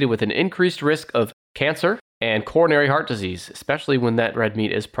associated with an increased risk of cancer and coronary heart disease, especially when that red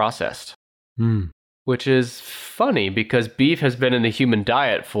meat is processed. Which is funny because beef has been in the human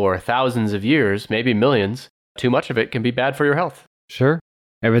diet for thousands of years, maybe millions. Too much of it can be bad for your health. Sure.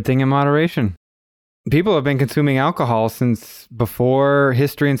 Everything in moderation. People have been consuming alcohol since before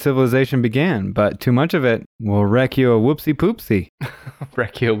history and civilization began, but too much of it will wreck you a whoopsie poopsie.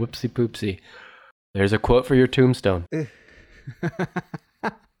 Wreck you a whoopsie poopsie. There's a quote for your tombstone.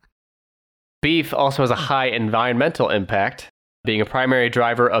 Beef also has a high environmental impact, being a primary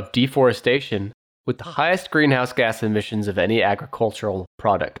driver of deforestation with the highest greenhouse gas emissions of any agricultural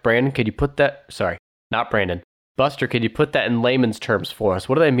product. Brandon, could you put that... Sorry, not Brandon. Buster, could you put that in layman's terms for us?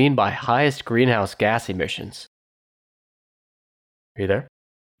 What do they mean by highest greenhouse gas emissions? Are you there?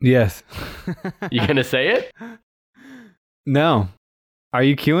 Yes. You gonna say it? No. Are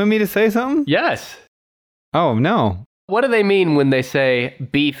you cueing me to say something? Yes. Oh, no. What do they mean when they say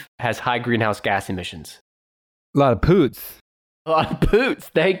beef has high greenhouse gas emissions? A lot of poots. A lot of poots.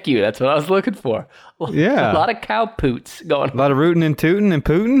 Thank you. That's what I was looking for. Yeah. A lot of cow poots going A on. lot of rootin' and tootin' and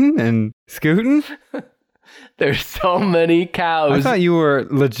pootin' and scootin'. There's so many cows. I thought you were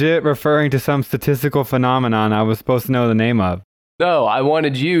legit referring to some statistical phenomenon I was supposed to know the name of. No, I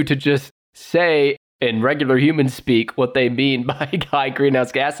wanted you to just say in regular human speak what they mean by high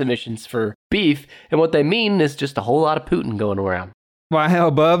greenhouse gas emissions for beef, and what they mean is just a whole lot of Putin going around. Why,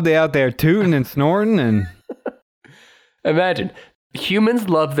 hell, bub, they out there tootin' and snorting and... Imagine, humans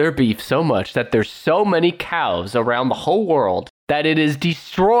love their beef so much that there's so many cows around the whole world that it is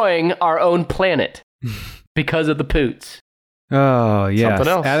destroying our own planet because of the poots. Oh, yes.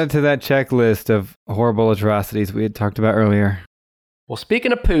 Something else. Added to that checklist of horrible atrocities we had talked about earlier. Well,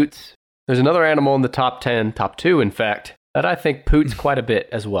 speaking of poots, there's another animal in the top 10, top 2 in fact, that I think poots quite a bit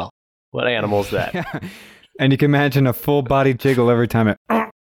as well. What animal is that? Yeah. And you can imagine a full body jiggle every time it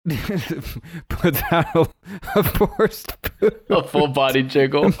puts out a forced poop. A full body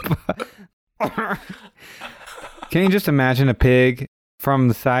jiggle. Can you just imagine a pig from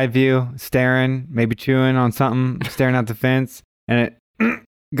the side view staring, maybe chewing on something, staring at the fence, and it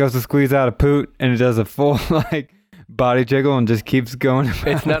goes to squeeze out a poot, and it does a full like body jiggle and just keeps going.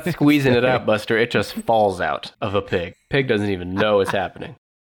 It's not squeezing it out, Buster. It just falls out of a pig. Pig doesn't even know it's happening.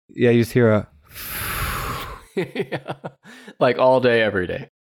 Yeah, you just hear a... Yeah. Like all day, every day.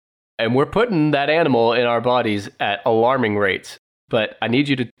 And we're putting that animal in our bodies at alarming rates. But I need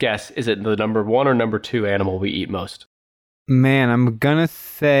you to guess, is it the number 1 or number 2 animal we eat most? Man, I'm gonna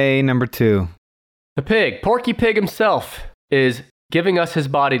say number 2. The pig. Porky Pig himself is giving us his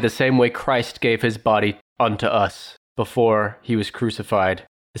body the same way Christ gave his body unto us before he was crucified.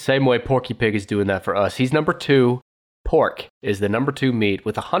 The same way Porky Pig is doing that for us. He's number 2. Pork is the number 2 meat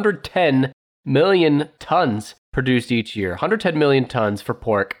with 110 million tons produced each year. 110 million tons for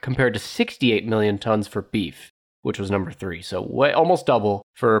pork compared to 68 million tons for beef, which was number 3. So almost double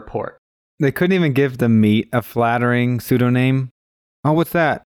for pork. They couldn't even give the meat a flattering pseudonym. Oh, what's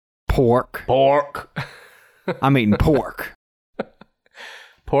that? Pork. Pork. I'm eating pork.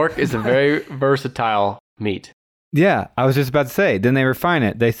 Pork is a very versatile meat. Yeah, I was just about to say. Then they refine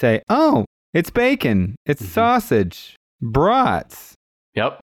it. They say, oh, it's bacon. It's sausage. Brats.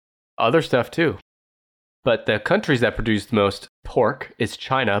 Yep. Other stuff too. But the countries that produce the most pork is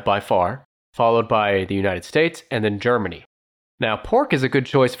China by far, followed by the United States and then Germany. Now, pork is a good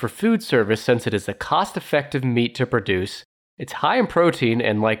choice for food service since it is a cost-effective meat to produce. It's high in protein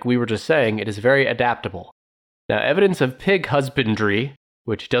and, like we were just saying, it is very adaptable. Now, evidence of pig husbandry,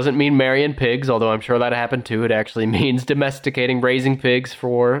 which doesn't mean marrying pigs, although I'm sure that happened too. It actually means domesticating, raising pigs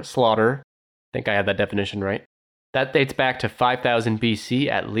for slaughter. I think I had that definition right. That dates back to 5000 BC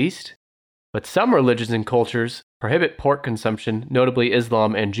at least. But some religions and cultures prohibit pork consumption, notably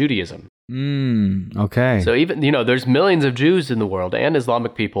Islam and Judaism. Okay. So even, there's millions of Jews in the world and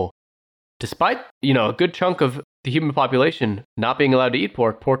Islamic people. Despite, a good chunk of the human population not being allowed to eat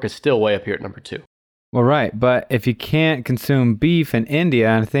pork, pork is still way up here at number 2. Well, right. But if you can't consume beef in India,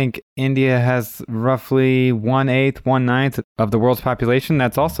 and I think India has roughly 1/8, 1/9 of the world's population,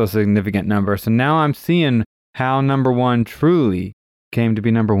 that's also a significant number. So now I'm seeing how number 1 truly came to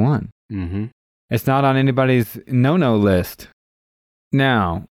be number 1. Mm-hmm. It's not on anybody's no-no list.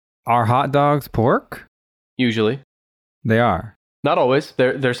 Now, are hot dogs pork? Usually. They are. Not always.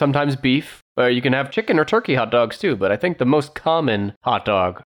 There's sometimes beef. You can have chicken or turkey hot dogs too, but I think the most common hot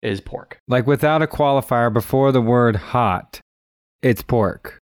dog is pork. Like without a qualifier before the word hot, it's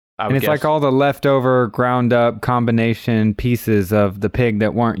pork. And it's like all the leftover ground up combination pieces of the pig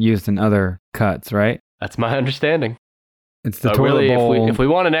that weren't used in other cuts, right? That's my understanding. It's the toilet really, bowl. if we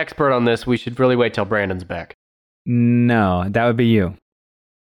want an expert on this, we should really wait till Brandon's back. No, that would be you.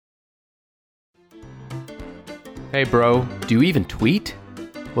 Hey bro, do you even tweet?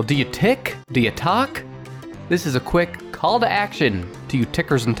 Well, do you tick? Do you talk? This is a quick call to action to you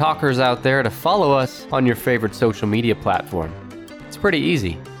tickers and talkers out there to follow us on your favorite social media platform. It's pretty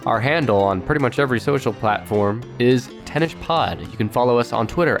easy. Our handle on pretty much every social platform is TennishPod. You can follow us on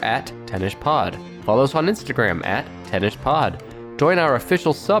Twitter at TennishPod. Follow us on Instagram at TennishPod. Join our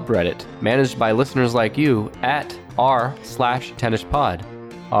official subreddit, managed by listeners like you, at r/TennishPod.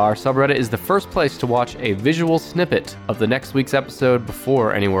 Our subreddit is the first place to watch a visual snippet of the next week's episode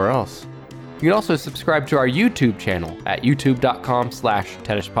before anywhere else. You can also subscribe to our YouTube channel at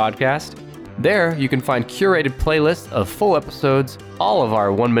youtube.com/tennispodcast. There, you can find curated playlists of full episodes, all of our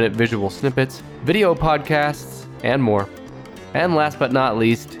 1-minute visual snippets, video podcasts, and more. And last but not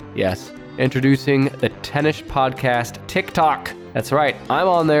least, yes, introducing the Tennis Podcast TikTok. That's right, I'm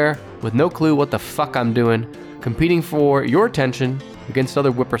on there with no clue what the fuck I'm doing, competing for your attention against other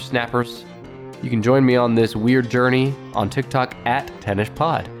whippersnappers. You can join me on this weird journey on TikTok at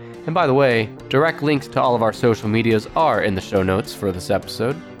TennisPod. And by the way, direct links to all of our social medias are in the show notes for this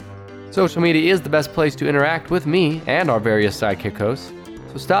episode. Social media is the best place to interact with me and our various sidekick hosts.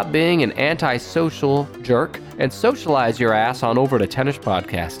 So stop being an anti-social jerk and socialize your ass on over to Tennis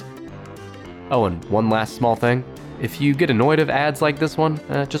Podcast. Oh, and one last small thing. If you get annoyed of ads like this one,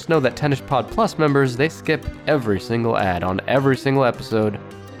 just know that Tennis Pod Plus members, they skip every single ad on every single episode.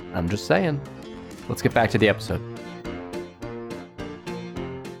 I'm just saying. Let's get back to the episode.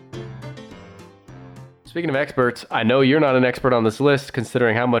 Speaking of experts, I know you're not an expert on this list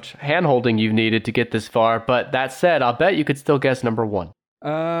considering how much hand-holding you've needed to get this far, but that said, I'll bet you could still guess number 1.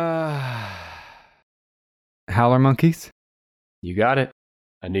 Howler monkeys? You got it.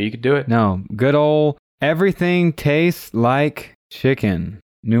 I knew you could do it. No, good old everything tastes like chicken.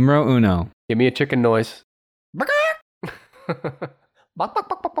 Numero uno. Give me a chicken noise. The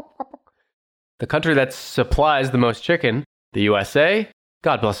country that supplies the most chicken, the USA.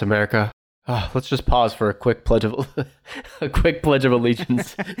 God bless America. Let's just pause for a quick pledge of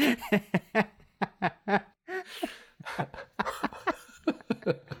allegiance.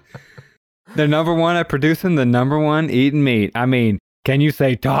 They're number one at producing the number one eating meat. I mean, can you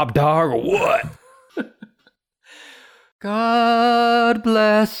say top dog or what? God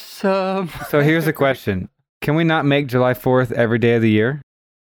bless them. So here's the question. Can we not make July 4th every day of the year?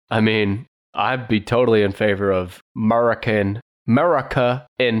 I mean, I'd be totally in favor of America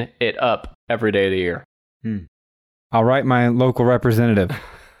in it up every day of the year. I'll write my local representative.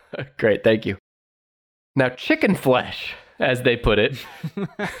 Great, thank you. Now, chicken flesh, as they put it,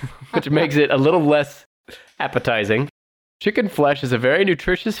 which makes it a little less appetizing. Chicken flesh is a very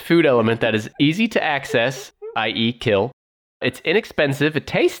nutritious food element that is easy to access, i.e. kill. It's inexpensive, it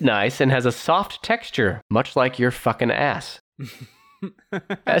tastes nice, and has a soft texture, much like your fucking ass.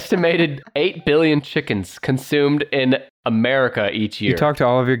 Estimated 8 billion chickens consumed in America each year. You talk to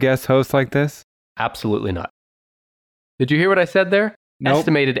all of your guest hosts like this? Absolutely not. Did you hear what I said there? Nope.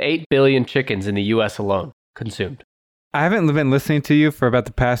 Estimated 8 billion chickens in the U.S. alone consumed. I haven't been listening to you for about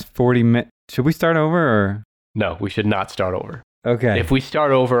the past 40 minutes. Should we start over or? No, we should not start over. Okay. If we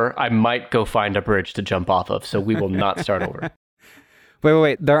start over, I might go find a bridge to jump off of, so we will not start over.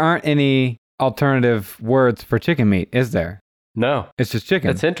 Wait. There aren't any alternative words for chicken meat, is there? No. It's just chicken.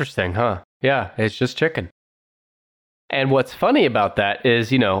 That's interesting, huh? Yeah, it's just chicken. And what's funny about that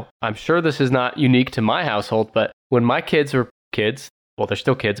is, I'm sure this is not unique to my household, but when my kids were kids, well, they're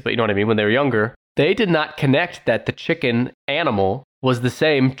still kids, but you know what I mean, when they were younger, they did not connect that the chicken animal was the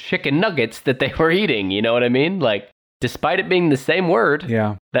same chicken nuggets that they were eating. You know what I mean? Like, despite it being the same word,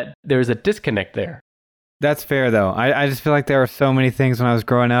 yeah, that there's a disconnect there. That's fair, though. I just feel like there were so many things when I was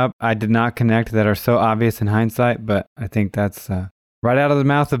growing up I did not connect that are so obvious in hindsight, but I think that's right out of the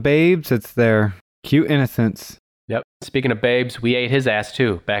mouth of babes. It's their cute innocence. Yep. Speaking of babes, we ate his ass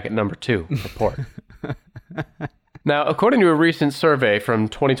too, back at number 2 for pork. Now, according to a recent survey from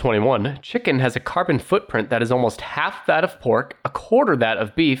 2021, chicken has a carbon footprint that is almost half that of pork, a quarter that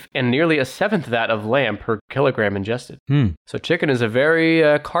of beef, and nearly a seventh that of lamb per kilogram ingested. So chicken is a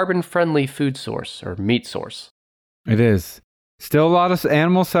very carbon-friendly food source, or meat source. It is. Still a lot of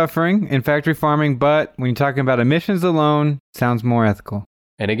animal suffering in factory farming, but when you're talking about emissions alone, it sounds more ethical.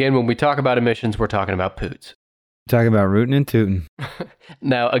 And again, when we talk about emissions, we're talking about poots. Talking about rootin' and tootin'.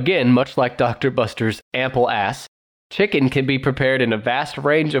 Now, again, much like Dr. Buster's ample ass, chicken can be prepared in a vast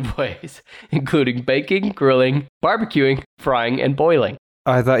range of ways, including baking, grilling, barbecuing, frying, and boiling.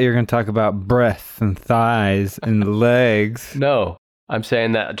 I thought you were going to talk about breasts and thighs and legs. No, I'm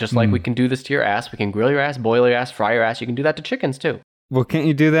saying that just like we can do this to your ass, we can grill your ass, boil your ass, fry your ass, you can do that to chickens too. Well, can't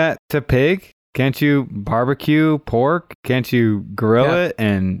you do that to pig? Can't you barbecue pork? Can't you grill it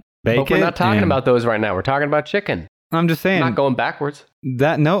and bake it? But we're not talking about those right now. We're talking about chicken. I'm just saying. Not going backwards.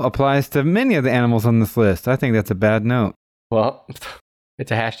 That note applies to many of the animals on this list. I think that's a bad note. Well,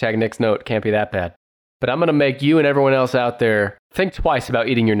 it's a hashtag Nick's note. Can't be that bad. But I'm going to make you and everyone else out there think twice about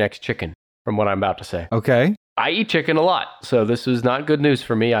eating your next chicken from what I'm about to say. Okay. I eat chicken a lot, so this is not good news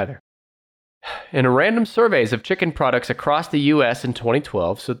for me either. In a random surveys of chicken products across the U.S. in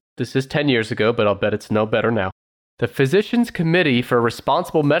 2012, so this is 10 years ago, but I'll bet it's no better now, the Physicians Committee for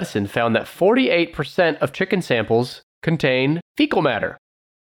Responsible Medicine found that 48% of chicken samples contain fecal matter.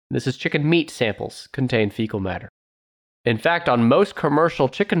 This is chicken meat samples contain fecal matter. In fact, on most commercial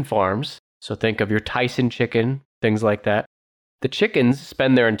chicken farms, so think of your Tyson chicken, things like that, the chickens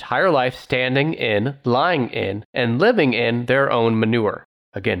spend their entire life standing in, lying in, and living in their own manure.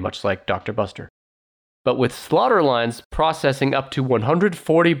 Again, much like Dr. Buster. But with slaughter lines processing up to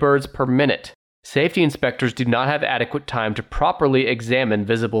 140 birds per minute, safety inspectors do not have adequate time to properly examine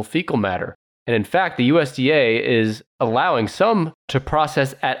visible fecal matter. And in fact, the USDA is allowing some to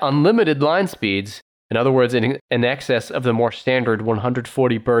process at unlimited line speeds, in other words, in excess of the more standard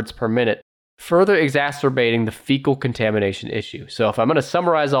 140 birds per minute, further exacerbating the fecal contamination issue. So if I'm going to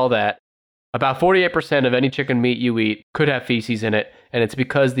summarize all that, about 48% of any chicken meat you eat could have feces in it, and it's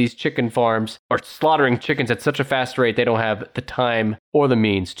because these chicken farms are slaughtering chickens at such a fast rate they don't have the time or the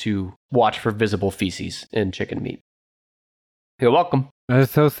means to watch for visible feces in chicken meat. You're welcome. That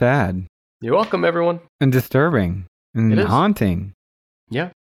is so sad. You're welcome, everyone. And disturbing. And It is. haunting. Yeah.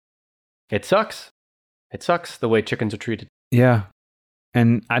 It sucks. It sucks the way chickens are treated. Yeah.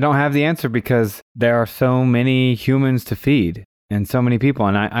 And I don't have the answer because there are so many humans to feed and so many people.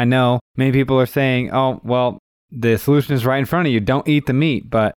 And I know many people are saying, oh, well, the solution is right in front of you. Don't eat the meat.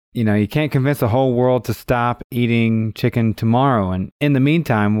 But, you can't convince the whole world to stop eating chicken tomorrow. And in the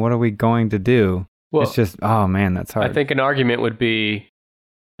meantime, what are we going to do? Well, It's just, oh man, that's hard. I think an argument would be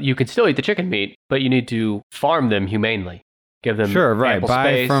you can still eat the chicken meat, but you need to farm them humanely. Give them Sure, right. ample Buy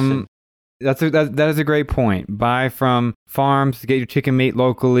space from and- that is a great point. Buy from farms, get your chicken meat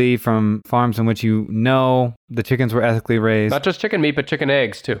locally from farms in which the chickens were ethically raised. not just chicken meat, but chicken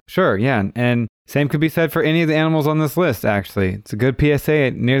eggs too. Sure, yeah. And same could be said for any of the animals on this list, actually. It's a good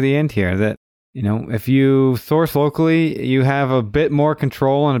PSA near the end here that, if you source locally, you have a bit more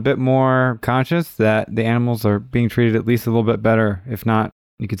control and a bit more conscious that the animals are being treated at least a little bit better, if not,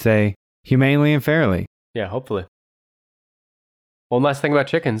 you could say, humanely and fairly. Yeah, hopefully. One last thing about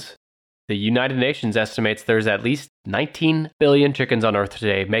chickens. The United Nations estimates there's at least 19 billion chickens on Earth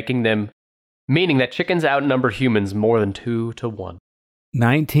today, meaning that chickens outnumber humans more than 2 to 1.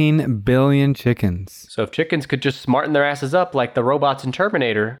 19 billion chickens. So if chickens could just smarten their asses up like the robots in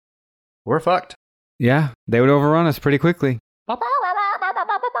Terminator, we're fucked. Yeah, they would overrun us pretty quickly.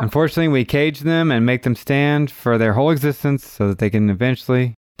 Unfortunately, we cage them and make them stand for their whole existence so that they can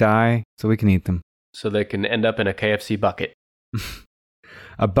eventually die so we can eat them. So they can end up in a KFC bucket.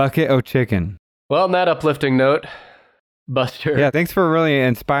 A bucket of chicken. Well, on that uplifting note, Buster. Yeah, thanks for really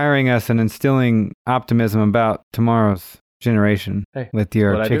inspiring us and instilling optimism about tomorrow's generation with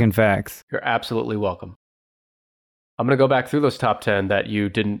your what I chicken do. facts. You're absolutely welcome. I'm going to go back through those top 10 that you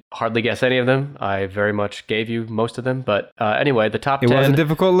didn't hardly guess any of them. I very much gave you most of them. But anyway, the top 10. It was a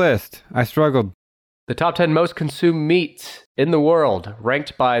difficult list. I struggled. The top 10 most consumed meats in the world,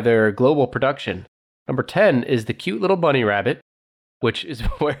 ranked by their global production. Number 10 is the cute little bunny rabbit, which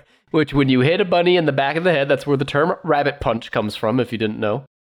when you hit a bunny in the back of the head, that's where the term rabbit punch comes from, if you didn't know.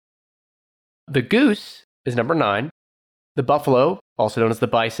 The goose is number 9. The buffalo, also known as the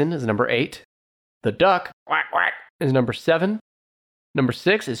bison, is number 8. The duck, quack, quack, is number 7. Number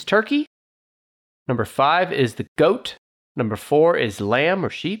 6 is turkey. Number 5 is the goat. Number 4 is lamb or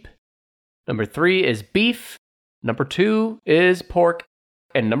sheep. Number 3 is beef. Number 2 is pork.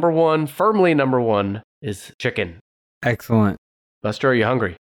 And number 1, firmly number 1, is chicken. Excellent. Buster, are you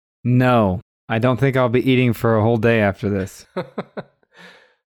hungry? No, I don't think I'll be eating for a whole day after this.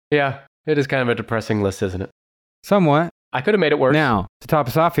 Yeah, it is kind of a depressing list, isn't it? Somewhat. I could have made it worse. Now, to top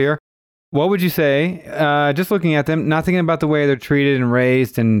us off here, what would you say, just looking at them, not thinking about the way they're treated and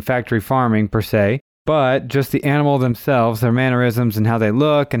raised in factory farming per se, but just the animal themselves, their mannerisms and how they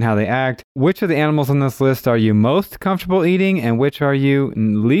look and how they act, which of the animals on this list are you most comfortable eating and which are you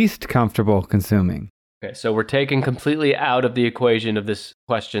least comfortable consuming? Okay, so we're taking completely out of the equation of this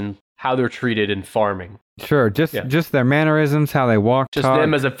question how they're treated in farming. Sure, just their mannerisms, how they walk, Just talk,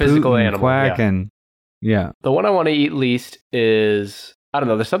 them as a physical hoot and animal, quack, yeah. and yeah. The one I want to eat least is, I don't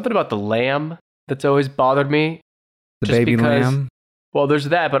know, there's something about the lamb that's always bothered me. The Just baby because- lamb. Well, there's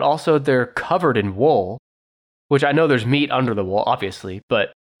that, but also they're covered in wool, which I know there's meat under the wool, obviously,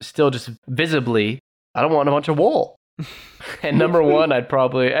 but still just visibly, I don't want a bunch of wool. And number 1, I'd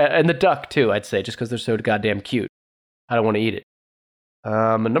probably, and the duck too, I'd say, just because they're so goddamn cute. I don't want to eat it.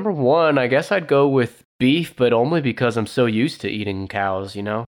 And number 1, I guess I'd go with beef, but only because I'm so used to eating cows,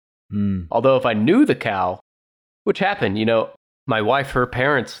 Mm. Although if I knew the cow, which happened, my wife, her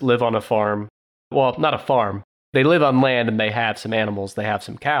parents live on a farm. Well, not a farm. They live on land and they have some animals. They have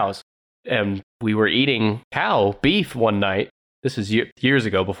some cows. And we were eating cow beef one night. This is years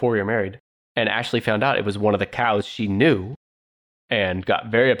ago before we were married. And Ashley found out it was one of the cows she knew and got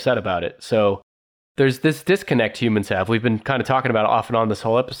very upset about it. So there's this disconnect humans have. We've been kind of talking about it off and on this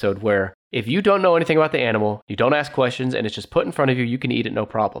whole episode where if you don't know anything about the animal, you don't ask questions, and it's just put in front of you, you can eat it no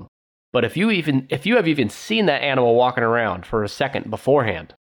problem. But if you have even seen that animal walking around for a second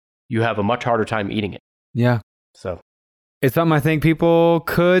beforehand, you have a much harder time eating it. Yeah. So it's something I think people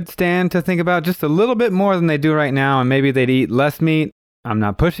could stand to think about just a little bit more than they do right now, and maybe they'd eat less meat. I'm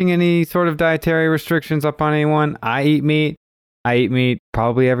not pushing any sort of dietary restrictions up on anyone. I eat meat. I eat meat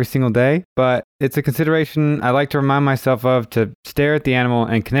probably every single day, but it's a consideration I like to remind myself of, to stare at the animal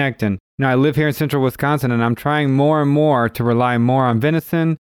and connect. And I live here in central Wisconsin, and I'm trying more and more to rely more on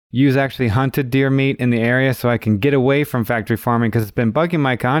venison, use actually hunted deer meat in the area so I can get away from factory farming, because it's been bugging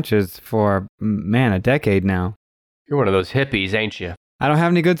my conscience for, a decade now. You're one of those hippies, ain't you? I don't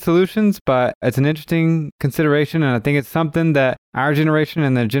have any good solutions, but it's an interesting consideration, and I think it's something that our generation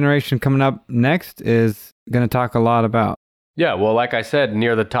and the generation coming up next is going to talk a lot about. Yeah, well, like I said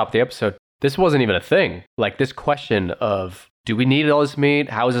near the top of the episode, this wasn't even a thing. Like this question of, do we need all this meat?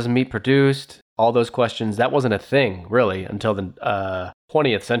 How is this meat produced? All those questions, that wasn't a thing, really, until the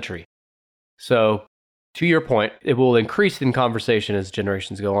 20th century. So, to your point, it will increase in conversation as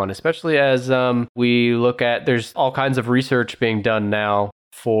generations go on, especially as we look at, there's all kinds of research being done now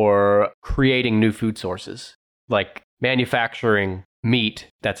for creating new food sources, like manufacturing meat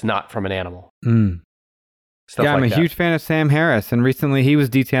that's not from an animal. Stuff yeah, like I'm a that. huge fan of Sam Harris, and recently he was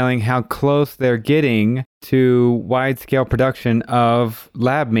detailing how close they're getting to wide-scale production of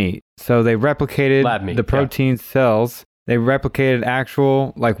lab meat. So they replicated Lab meat, the protein cells. They replicated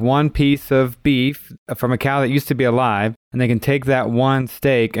actual, like one piece of beef from a cow that used to be alive, and they can take that one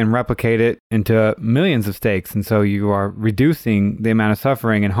steak and replicate it into millions of steaks. And so you are reducing the amount of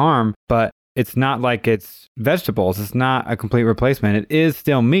suffering and harm, but it's not like it's vegetables. It's not a complete replacement. It is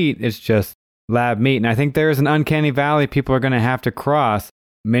still meat. It's just lab meat. And I think there's an uncanny valley people are going to have to cross.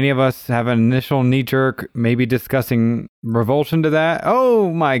 Many of us have an initial knee-jerk, maybe discussing revulsion to that.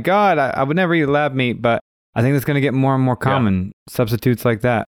 Oh my God, I would never eat lab meat, but I think it's going to get more and more common, substitutes like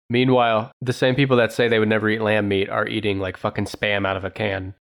that. Meanwhile, the same people that say they would never eat lamb meat are eating like fucking Spam out of a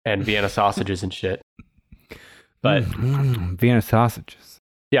can and Vienna sausages and shit. But Vienna sausages.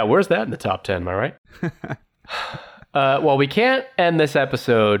 Yeah, where's that in the top 10, am I right? Well, we can't end this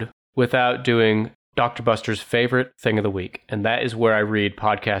episode without doing Dr. Buster's favorite thing of the week, and that is where I read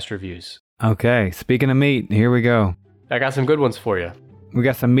podcast reviews. Okay, speaking of meat, here we go. I got some good ones for you. We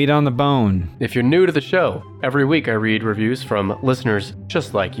got some meat on the bone. If you're new to the show, every week I read reviews from listeners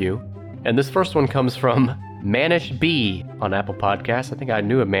just like you, and this first one comes from Manish B on Apple Podcasts. I think I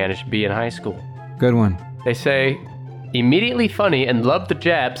knew a Manish B in high school. Good one. They say, immediately funny and loved the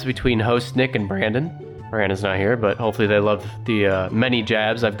jabs between hosts Nick and Brandon. Brandon's not here, but hopefully they loved the many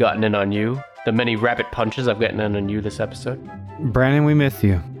jabs I've gotten in on you, the many rapid punches I've gotten in on you this episode. Brandon, we miss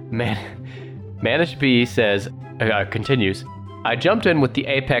you. Manish B says, continues, I jumped in with the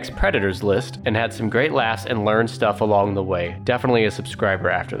Apex Predators list and had some great laughs and learned stuff along the way. Definitely a subscriber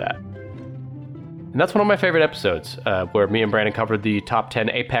after that. And that's one of my favorite episodes, where me and Brandon covered the top 10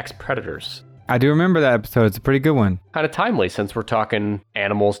 Apex Predators. I do remember that episode. It's a pretty good one. Kind of timely since we're talking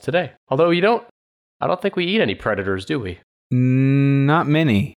animals today. Although I don't think we eat any predators, do we? Not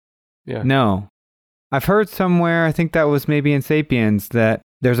many. Yeah. No. I've heard somewhere, I think that was maybe in Sapiens, that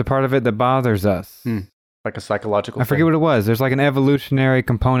there's a part of it that bothers us. Like a psychological I forget what it was. There's like an evolutionary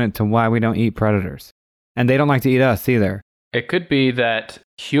component to why we don't eat predators. And they don't like to eat us either. It could be that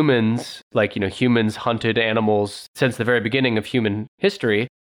humans, humans hunted animals since the very beginning of human history,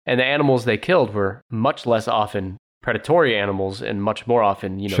 and the animals they killed were much less often predatory animals and much more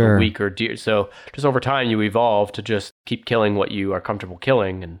often, Sure. weaker deer. So just over time, you evolve to just keep killing what you are comfortable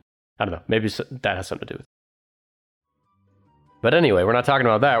killing. And I don't know, maybe that has something to do with it. But anyway, we're not talking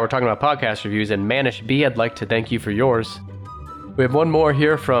about that. We're talking about podcast reviews. And Manish B, I'd like to thank you for yours. We have one more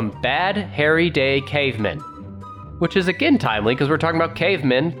here from Bad Hairy Day Cavemen, which is again timely because we're talking about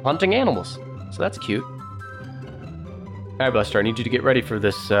cavemen hunting animals. So that's cute. All right, Buster, I need you to get ready for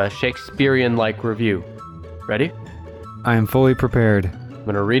this Shakespearean-like review. Ready? I am fully prepared. I'm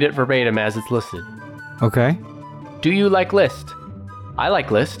going to read it verbatim as it's listed. Okay. Do you like List? I like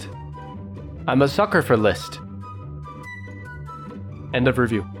List. I'm a sucker for List. End of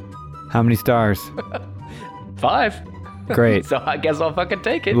review. How many stars? 5. Great. So I guess I'll fucking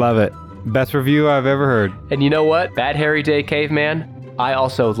take it. Love it. Best review I've ever heard. And you know what? Bad Hairy Day Caveman, I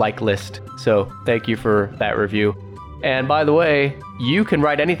also like List. So thank you for that review. And by the way, you can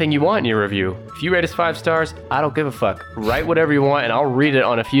write anything you want in your review. If you rate us 5 stars, I don't give a fuck. Write whatever you want and I'll read it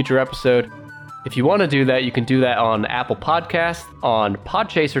on a future episode. If you want to do that, you can do that on Apple Podcasts, on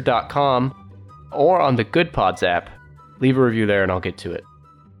podchaser.com, or on the Good Pods app. Leave a review there and I'll get to it.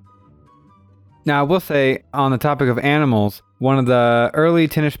 Now, I will say, on the topic of animals, one of the early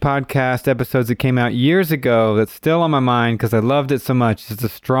Tinnish podcast episodes that came out years ago that's still on my mind because I loved it so much is the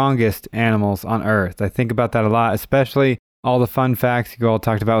strongest animals on Earth. I think about that a lot, especially all the fun facts you all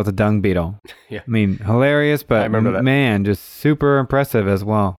talked about with the dung beetle. Yeah. I mean, hilarious, but I remember that. man, just super impressive as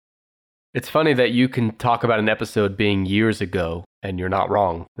well. It's funny that you can talk about an episode being years ago and you're not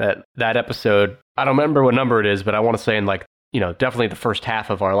wrong. That episode, I don't remember what number it is, but I want to say in definitely the first half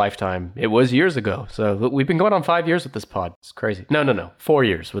of our lifetime. It was years ago. So we've been going on 5 years with this pod. It's crazy. No. 4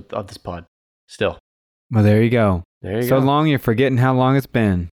 years of this pod still. Well, there you go. There you so go. long you're forgetting how long it's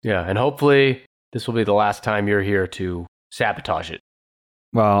been. Yeah, and hopefully this will be the last time you're here to sabotage it.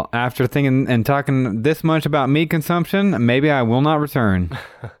 Well, after thinking and talking this much about meat consumption, maybe I will not return.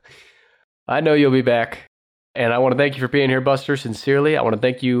 I know you'll be back. And I want to thank you for being here, Buster, sincerely. I want to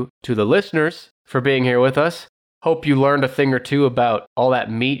thank you to the listeners for being here with us. Hope you learned a thing or two about all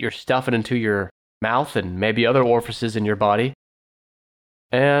that meat you're stuffing into your mouth and maybe other orifices in your body.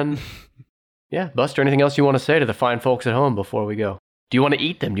 And yeah, Buster, anything else you want to say to the fine folks at home before we go? Do you want to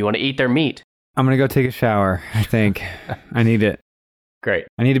eat them? Do you want to eat their meat? I'm going to go take a shower, I think. I need it. Great.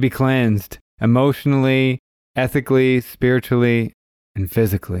 I need to be cleansed emotionally, ethically, spiritually, and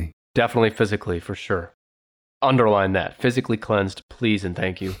physically. Definitely physically, for sure. Underline that. Physically cleansed, please and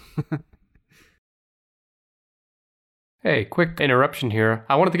thank you. Hey, quick interruption here.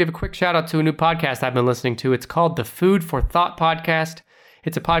 I wanted to give a quick shout out to a new podcast I've been listening to. It's called the Food for Thought Podcast.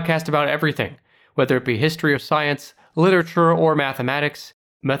 It's a podcast about everything, whether it be history or science, literature or mathematics,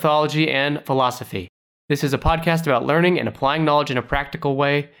 mythology and philosophy. This is a podcast about learning and applying knowledge in a practical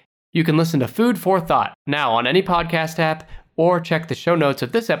way. You can listen to Food for Thought now on any podcast app or check the show notes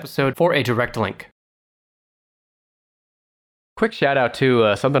of this episode for a direct link. Quick shout out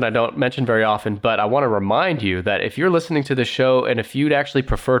to something I don't mention very often, but I want to remind you that if you're listening to the show and if you'd actually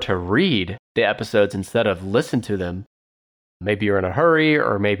prefer to read the episodes instead of listen to them, maybe you're in a hurry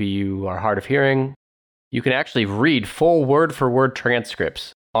or maybe you are hard of hearing, you can actually read full word-for-word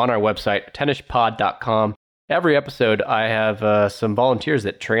transcripts on our website, tennishpod.com. Every episode, I have some volunteers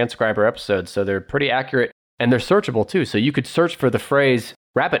that transcribe our episodes, so they're pretty accurate and they're searchable too. So you could search for the phrase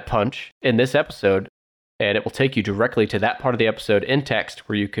rabbit punch in this episode, and it will take you directly to that part of the episode in text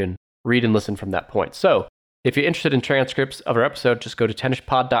where you can read and listen from that point. So if you're interested in transcripts of our episode, just go to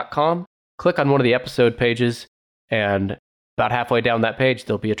tennishpod.com, click on one of the episode pages, and about halfway down that page,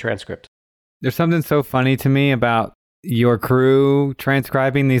 there'll be a transcript. There's something so funny to me about your crew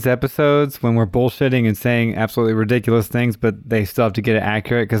transcribing these episodes when we're bullshitting and saying absolutely ridiculous things, but they still have to get it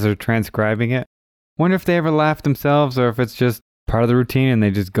accurate because they're transcribing it. Wonder if they ever laugh themselves or if it's just part of the routine and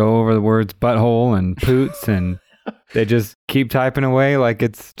they just go over the words butthole and poots and they just keep typing away like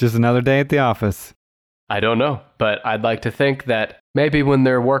it's just another day at the office. I don't know, but I'd like to think that maybe when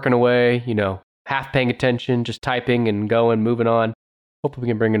they're working away, half paying attention, just typing and going, moving on, hopefully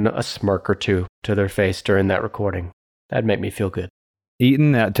we can bring in a smirk or two to their face during that recording. That'd make me feel good.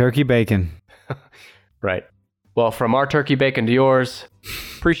 Eating that turkey bacon. Right. Well, from our turkey bacon to yours,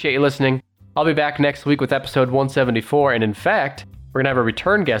 appreciate you listening. I'll be back next week with episode 174, and in fact, we're going to have a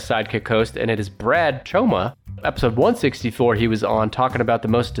return guest sidekick host, and it is Brad Choma. Episode 164, he was on talking about the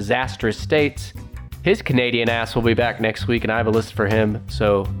most disastrous states. His Canadian ass will be back next week, and I have a list for him,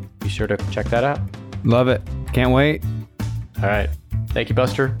 so be sure to check that out. Love it. Can't wait. All right. Thank you,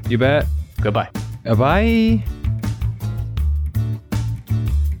 Buster. You bet. Goodbye. Bye.